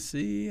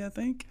Tennessee, I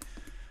think,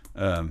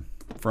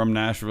 from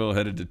Nashville,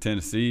 headed to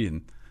Tennessee,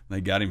 and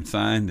they got him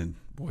signed, and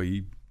boy,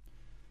 he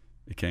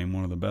became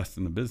one of the best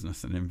in the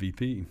business, an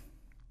MVP."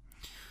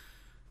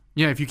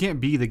 Yeah, if you can't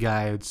be the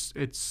guy,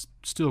 it's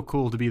still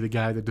cool to be the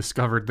guy that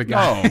discovered the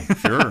guy.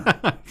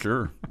 Oh,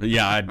 sure. But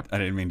yeah, I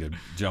didn't mean to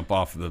jump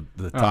off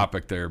the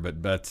topic there,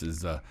 but Betts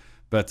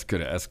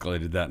could have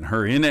escalated that and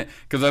hurry in it,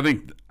 because I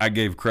think I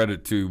gave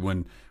credit to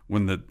when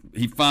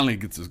he finally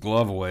gets his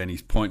glove away and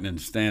he's pointing in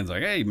the stands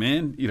like, "Hey,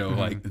 man,"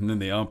 like, and then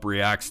the ump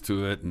reacts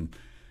to it, and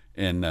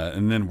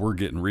then we're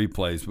getting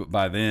replays, but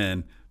by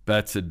then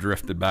Betts had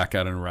drifted back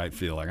out in right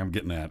field. Like, I'm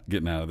getting out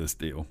of this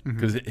deal,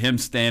 because him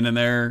standing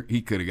there,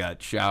 he could have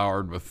got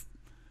showered with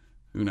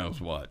who knows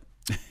what.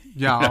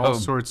 Yeah, all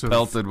sorts of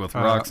pelted with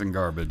rocks and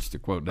garbage, to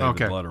quote David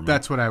Letterman.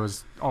 That's what I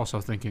was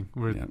also thinking.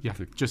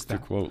 To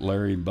quote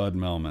Larry Bud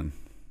Melman,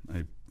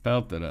 they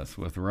pelted us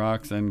with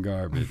rocks and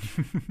garbage.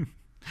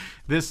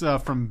 This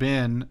from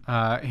Ben.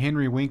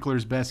 Henry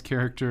Winkler's best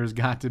character has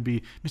got to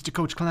be Mr.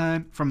 Coach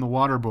Klein from The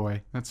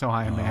Waterboy. That's how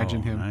I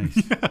imagine him.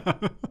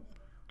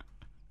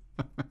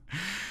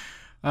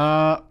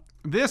 Nice.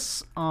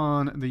 This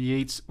on the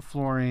Yates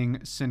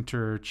Flooring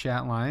Center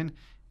chat line.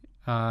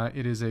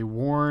 It is a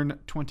worn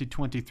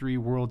 2023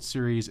 World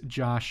Series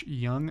Josh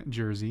Young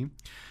jersey.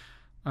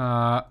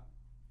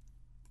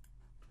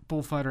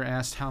 Bullfighter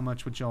asked, how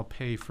much would y'all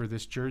pay for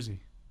this jersey?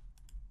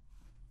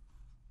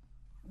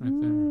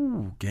 Right there.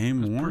 Ooh,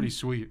 game one. Pretty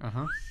sweet.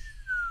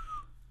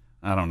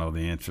 I don't know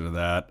the answer to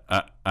that.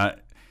 I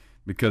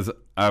because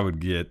I would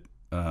get.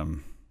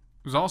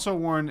 It was also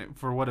worn,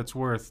 for what it's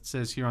worth, it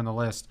says here on the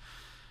list,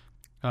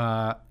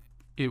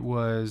 it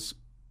was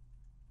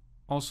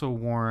also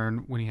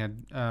worn when he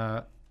had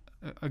a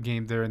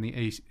game there in the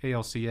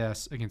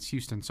ALCS against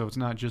Houston. So it's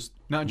not just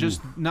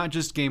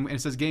game, and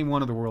it says game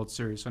one of the World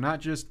Series. So not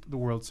just the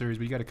World Series,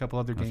 but you got a couple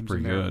other games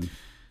in there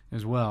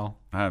as well.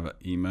 I have an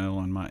email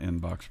on my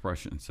inbox. I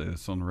shouldn't say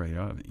this on the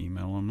radio. I have an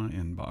email on my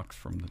inbox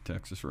from the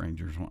Texas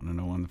Rangers wanting to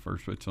know when the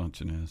first pitch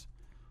luncheon is.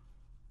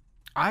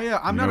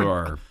 I'm not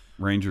our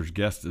Rangers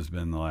guest has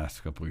been the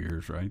last couple of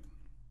years, right?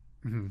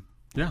 Mm-hmm.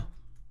 Yeah.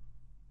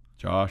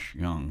 Josh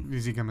Young.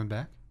 Is he coming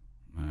back?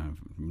 I'm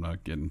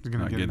not getting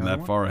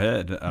that far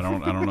ahead. I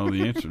don't know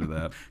the answer to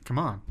that. Come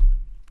on.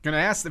 Gonna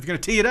ask if you're gonna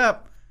tee it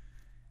up.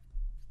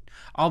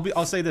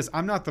 I'll say this.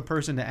 I'm not the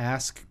person to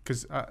ask,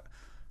 because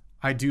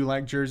I do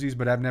like jerseys,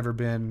 but I've never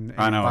been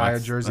a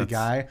jersey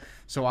guy,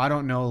 so I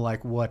don't know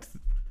what.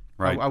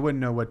 Right. I wouldn't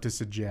know what to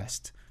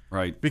suggest.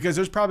 Right. Because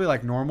there's probably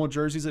normal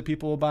jerseys that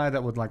people will buy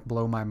that would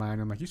blow my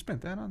mind. I'm like, you spent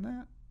that on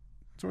that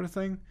sort of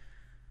thing?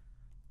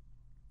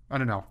 I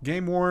don't know.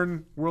 Game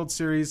worn World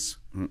Series.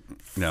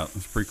 Yeah,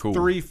 it's pretty cool.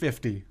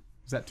 $350.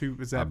 Is that too?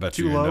 Is that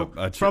too low?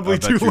 Probably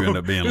too low. You end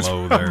up being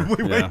low there.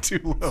 Probably way too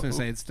low. I was gonna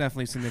say it's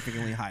definitely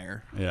significantly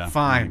higher. Yeah,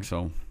 fine. I think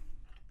so.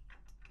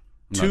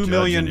 $2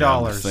 million.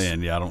 I'm just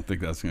saying, I don't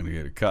think that's going to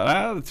get a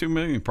cut. The $2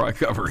 million probably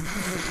covered.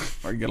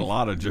 Probably get a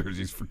lot of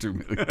jerseys for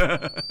 $2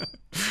 million.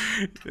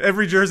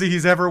 Every jersey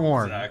he's ever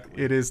worn.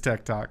 Exactly. It is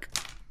Tech Talk.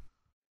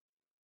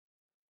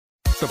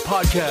 The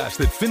podcast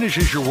that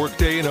finishes your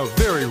workday in a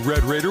very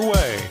Red Raider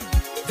way.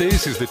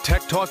 This is the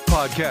Tech Talk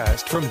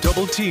Podcast from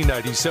Double T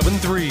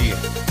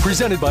 97.3,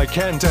 presented by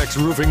Cantex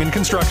Roofing and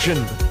Construction.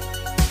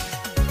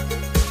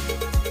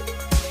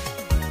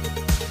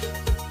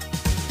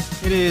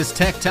 It is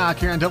Tech Talk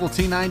here on Double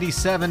T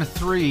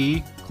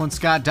 97.3. Clint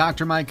Scott,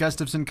 Dr. Mike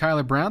Gustafson,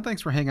 Kyler Brown.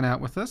 Thanks for hanging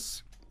out with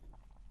us.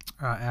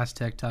 Ask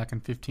Tech Talk in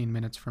 15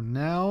 minutes from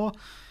now.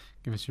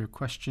 Give us your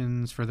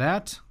questions for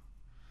that.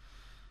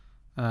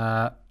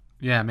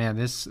 Yeah, man,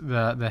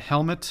 the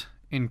helmet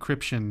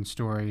encryption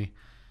story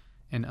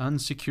and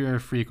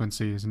unsecure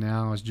frequencies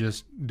now is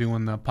just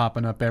doing the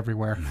popping up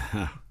everywhere.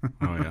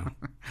 Oh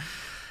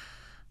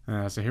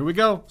yeah. So here we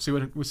go.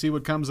 We'll see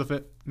what comes of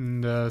it,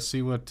 and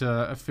see what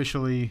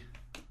officially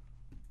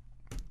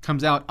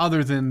comes out,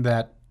 other than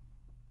that,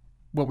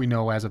 what we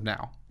know as of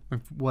now,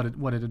 what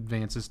it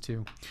advances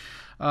to.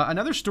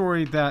 Another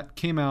story that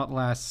came out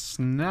last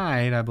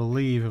night, I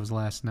believe it was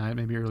last night,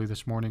 maybe early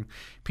this morning.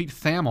 Pete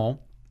Thamel,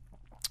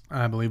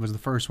 I believe, was the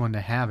first one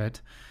to have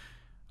it,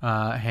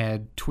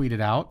 had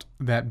tweeted out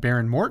that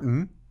Behren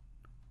Morton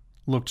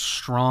looked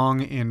strong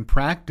in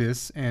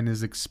practice and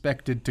is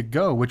expected to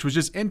go, which was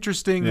just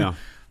interesting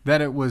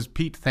that it was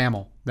Pete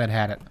Thamel that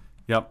had it.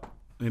 Yep.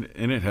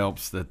 And it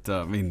helps that,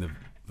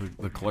 the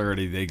the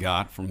clarity they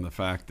got from the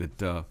fact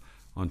that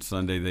on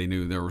Sunday they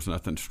knew there was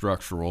nothing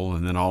structural,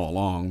 and then all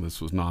along this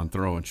was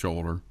non-throwing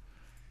shoulder.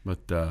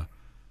 But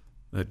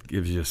that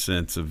gives you a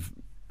sense of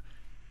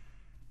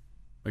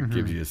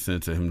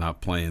him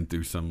not playing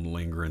through some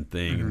lingering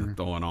thing and the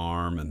throwing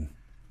arm and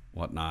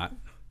whatnot.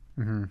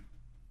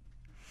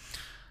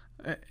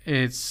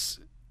 It's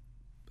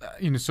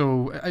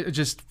so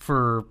just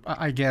for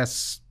I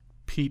guess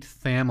Pete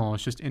Thamel,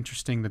 it's just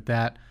interesting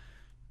that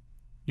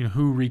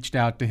who reached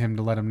out to him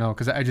to let him know,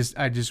 because I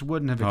just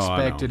wouldn't have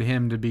expected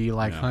him to be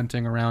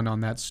hunting around on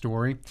that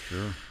story.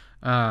 Sure.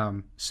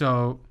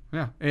 So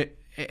yeah,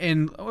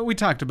 and we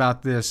talked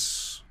about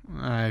this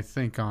I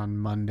think on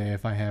Monday,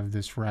 if I have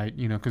this right.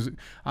 Because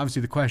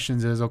obviously the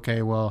questions is,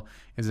 okay, well,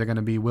 is there going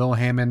to be Will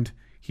Hammond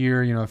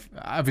here?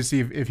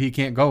 If he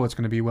can't go, it's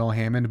going to be Will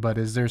Hammond. But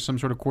is there some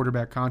sort of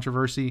quarterback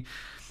controversy?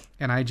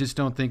 And I just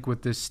don't think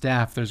with this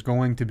staff there's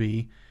going to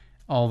be.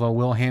 Although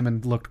Will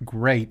Hammond looked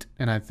great,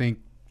 and I think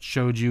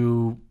showed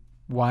you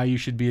why you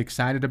should be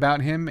excited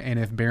about him. And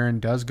if Behren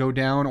does go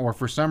down, or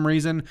for some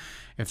reason,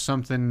 if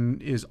something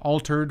is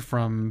altered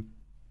from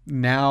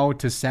now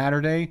to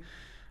Saturday,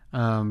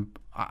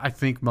 I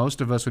think most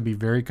of us would be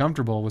very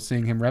comfortable with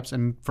seeing him reps.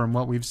 And from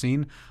what we've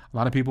seen, a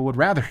lot of people would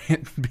rather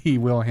it be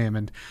Will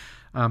Hammond.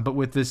 But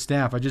with this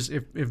staff,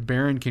 if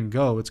Behren can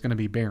go, it's going to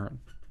be Behren.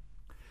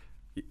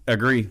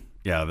 Agree.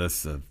 Yeah,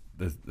 this has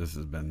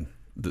been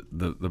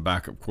the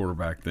backup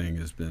quarterback thing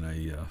has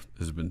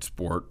been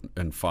sport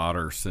and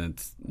fodder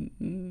since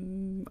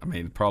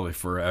probably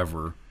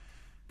forever,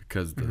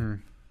 because the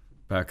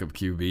backup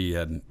QB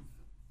hadn't.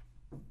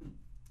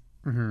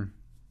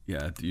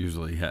 Yeah, it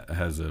usually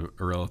has a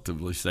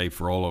relatively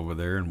safe role over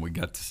there, and we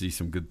got to see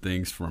some good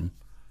things from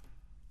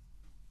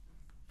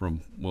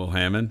Will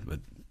Hammond, but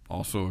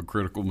also a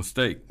critical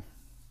mistake.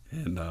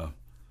 And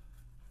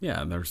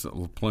there's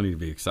plenty to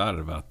be excited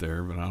about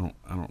there, but I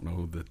don't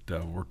know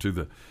that we're to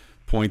the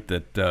point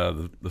that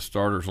the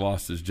starter's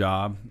lost his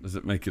job. Does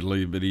it make it a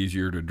little bit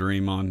easier to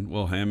dream on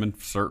Will Hammond?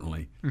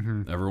 Certainly.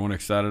 Everyone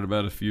excited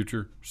about his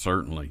future?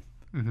 Certainly.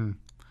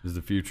 Is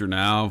the future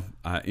now?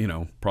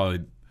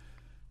 Probably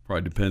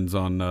depends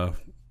on the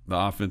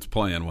offense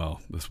playing well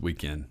this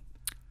weekend.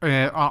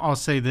 I'll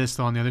say this,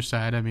 though, on the other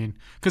side.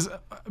 Because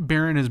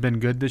Behren has been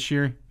good this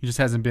year. He just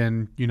hasn't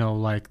been,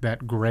 like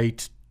that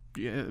great.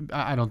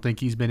 I don't think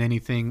he's been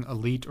anything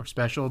elite or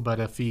special. But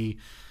if he,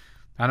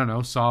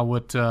 saw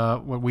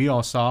what we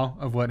all saw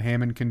of what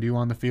Hammond can do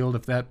on the field,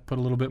 if that put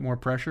a little bit more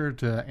pressure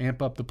to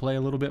amp up the play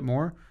a little bit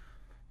more,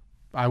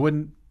 I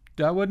wouldn't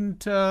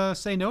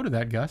say no to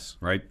that, Gus.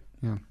 Right.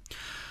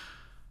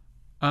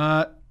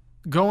 Yeah.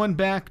 Going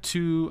back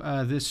to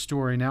this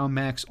story now,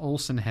 Max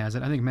Olson has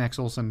it. I think Max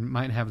Olson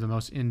might have the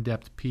most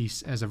in-depth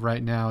piece as of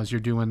right now, as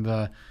you're doing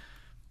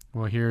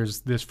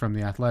here's this from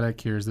The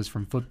Athletic, here's this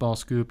from Football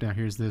Scoop, now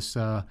here's this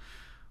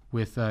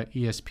with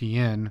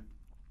ESPN.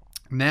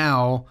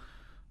 Now,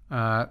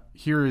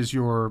 here's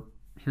your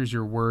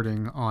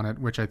wording on it,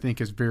 which I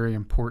think is very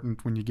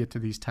important when you get to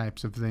these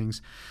types of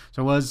things.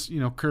 So it was,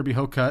 Kirby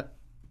Hocutt.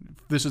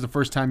 This is the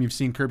first time you've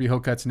seen Kirby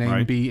Hocutt's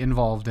name be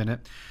involved in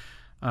it.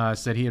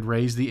 Said he had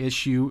raised the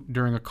issue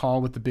during a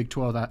call with the Big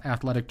 12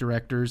 athletic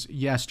directors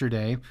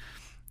yesterday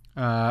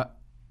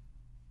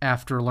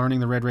after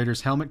learning the Red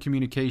Raiders' helmet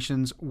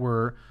communications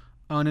were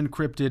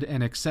unencrypted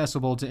and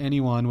accessible to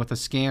anyone with a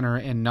scanner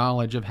and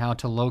knowledge of how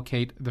to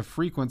locate the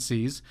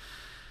frequencies.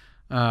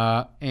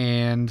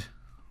 And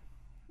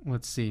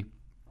let's see.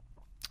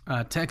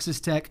 Texas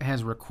Tech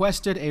has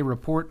requested a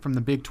report from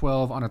the Big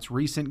 12 on its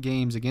recent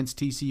games against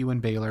TCU and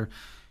Baylor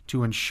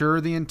to ensure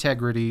the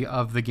integrity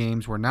of the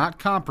games were not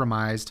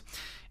compromised,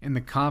 and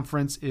the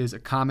conference is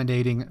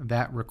accommodating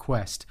that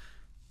request.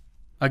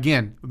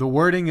 Again, the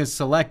wording is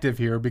selective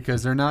here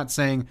because they're not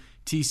saying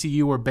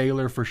TCU or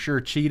Baylor for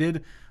sure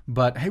cheated,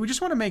 but hey, we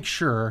just want to make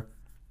sure,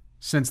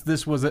 since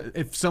this was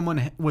if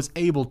someone was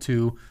able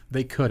to,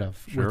 they could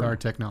have with our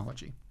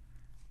technology.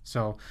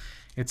 So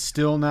it's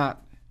still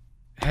not,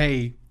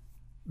 hey,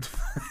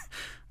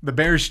 the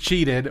Bears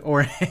cheated,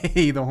 or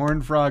hey, the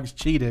Horned Frogs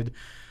cheated,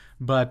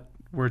 but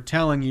we're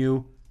telling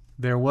you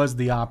there was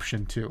the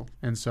option to.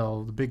 And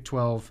so the Big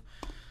 12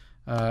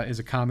 is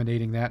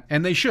accommodating that.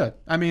 And they should.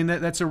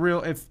 That's a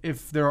real,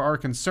 if there are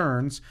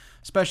concerns,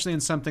 especially in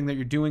something that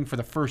you're doing for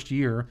the first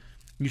year,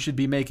 you should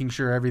be making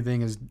sure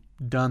everything is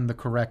done the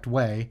correct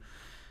way.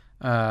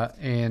 Are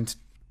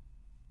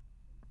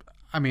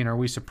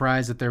we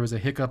surprised that there was a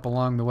hiccup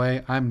along the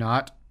way? I'm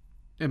not.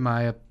 Am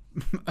I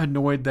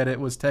annoyed that it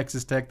was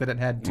Texas Tech that it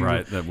had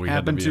to that we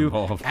happen had to be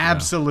involved?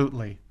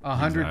 Absolutely.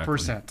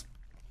 100%.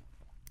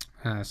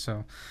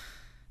 Exactly.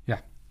 Yeah,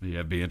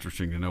 it'd be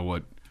interesting to know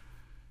what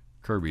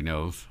Kirby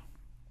knows,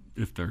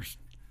 if there's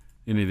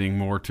anything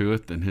more to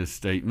it than his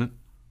statement.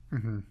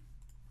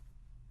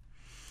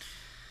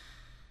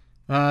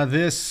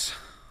 This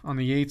on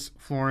the Yates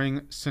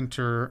Flooring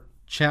Center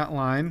chat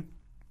line.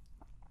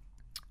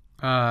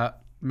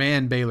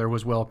 Baylor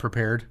was well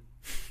prepared.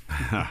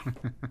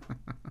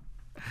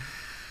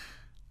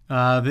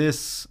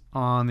 This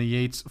on the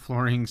Yates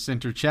Flooring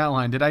Center chat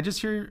line. Did I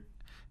just hear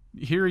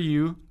Hear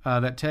you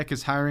that Tech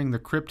is hiring the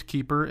Crypt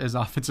Keeper as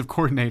offensive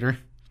coordinator.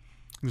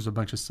 There's a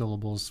bunch of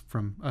syllables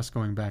from us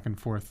going back and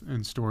forth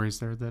in stories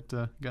there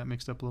that got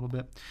mixed up a little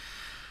bit.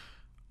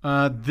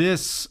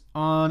 This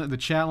on the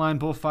chat line,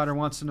 Bullfighter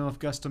wants to know if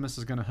Gustafson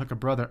is going to hook a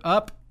brother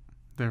up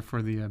there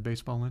for the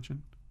baseball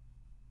luncheon.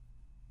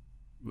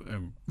 Yeah,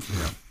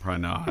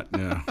 probably not.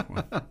 Yeah,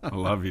 I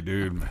love you,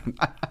 dude.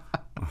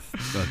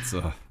 That's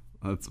a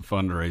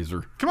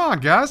fundraiser. Come on,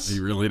 Gus.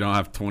 You really don't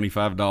have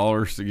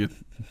 $25 to get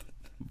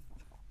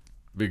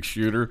big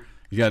shooter.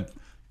 You got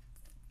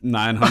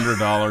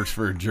 $900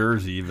 for a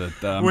jersey. That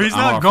well, he's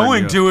not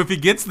going to if he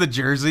gets the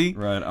jersey.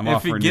 Right. I'm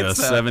offering you a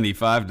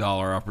 $75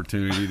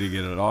 opportunity to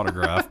get an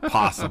autograph,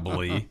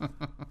 possibly.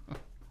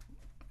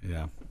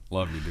 Yeah,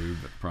 love you, dude,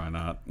 but probably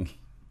not.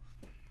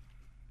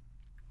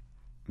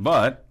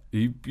 But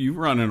you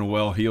run in a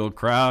well-heeled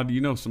crowd.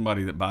 You know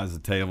somebody that buys a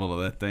table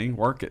of that thing.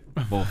 Work it,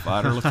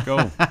 Bullfighter. Let's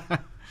go.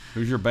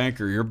 Who's your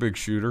banker? You're a big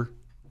shooter.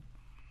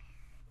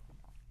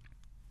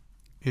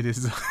 It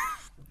is.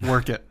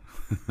 Work it.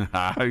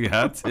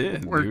 That's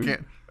it. Work dude.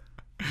 it.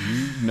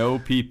 You know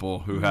people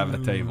who have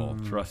a table.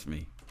 Trust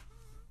me.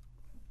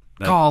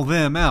 Call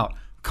them out.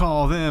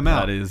 Call them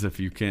out. That is if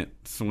you can't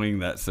swing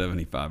that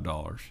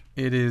 $75.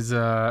 It is,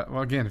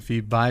 well, again, if he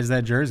buys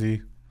that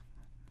jersey,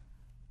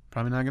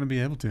 probably not going to be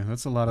able to.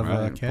 That's a lot of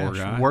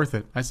cash. Worth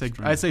it. I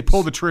say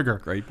pull the trigger.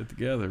 Scrape it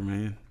together,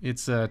 man.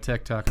 It's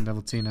Tech Talk on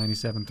Double T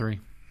 97.3.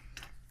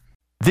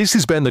 This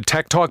has been the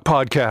Tech Talk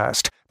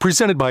Podcast,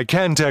 presented by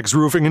Cantex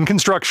Roofing and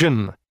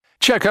Construction.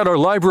 Check out our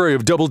library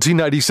of Double T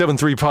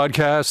 97.3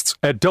 podcasts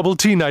at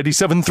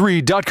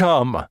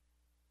doublet97.3.com.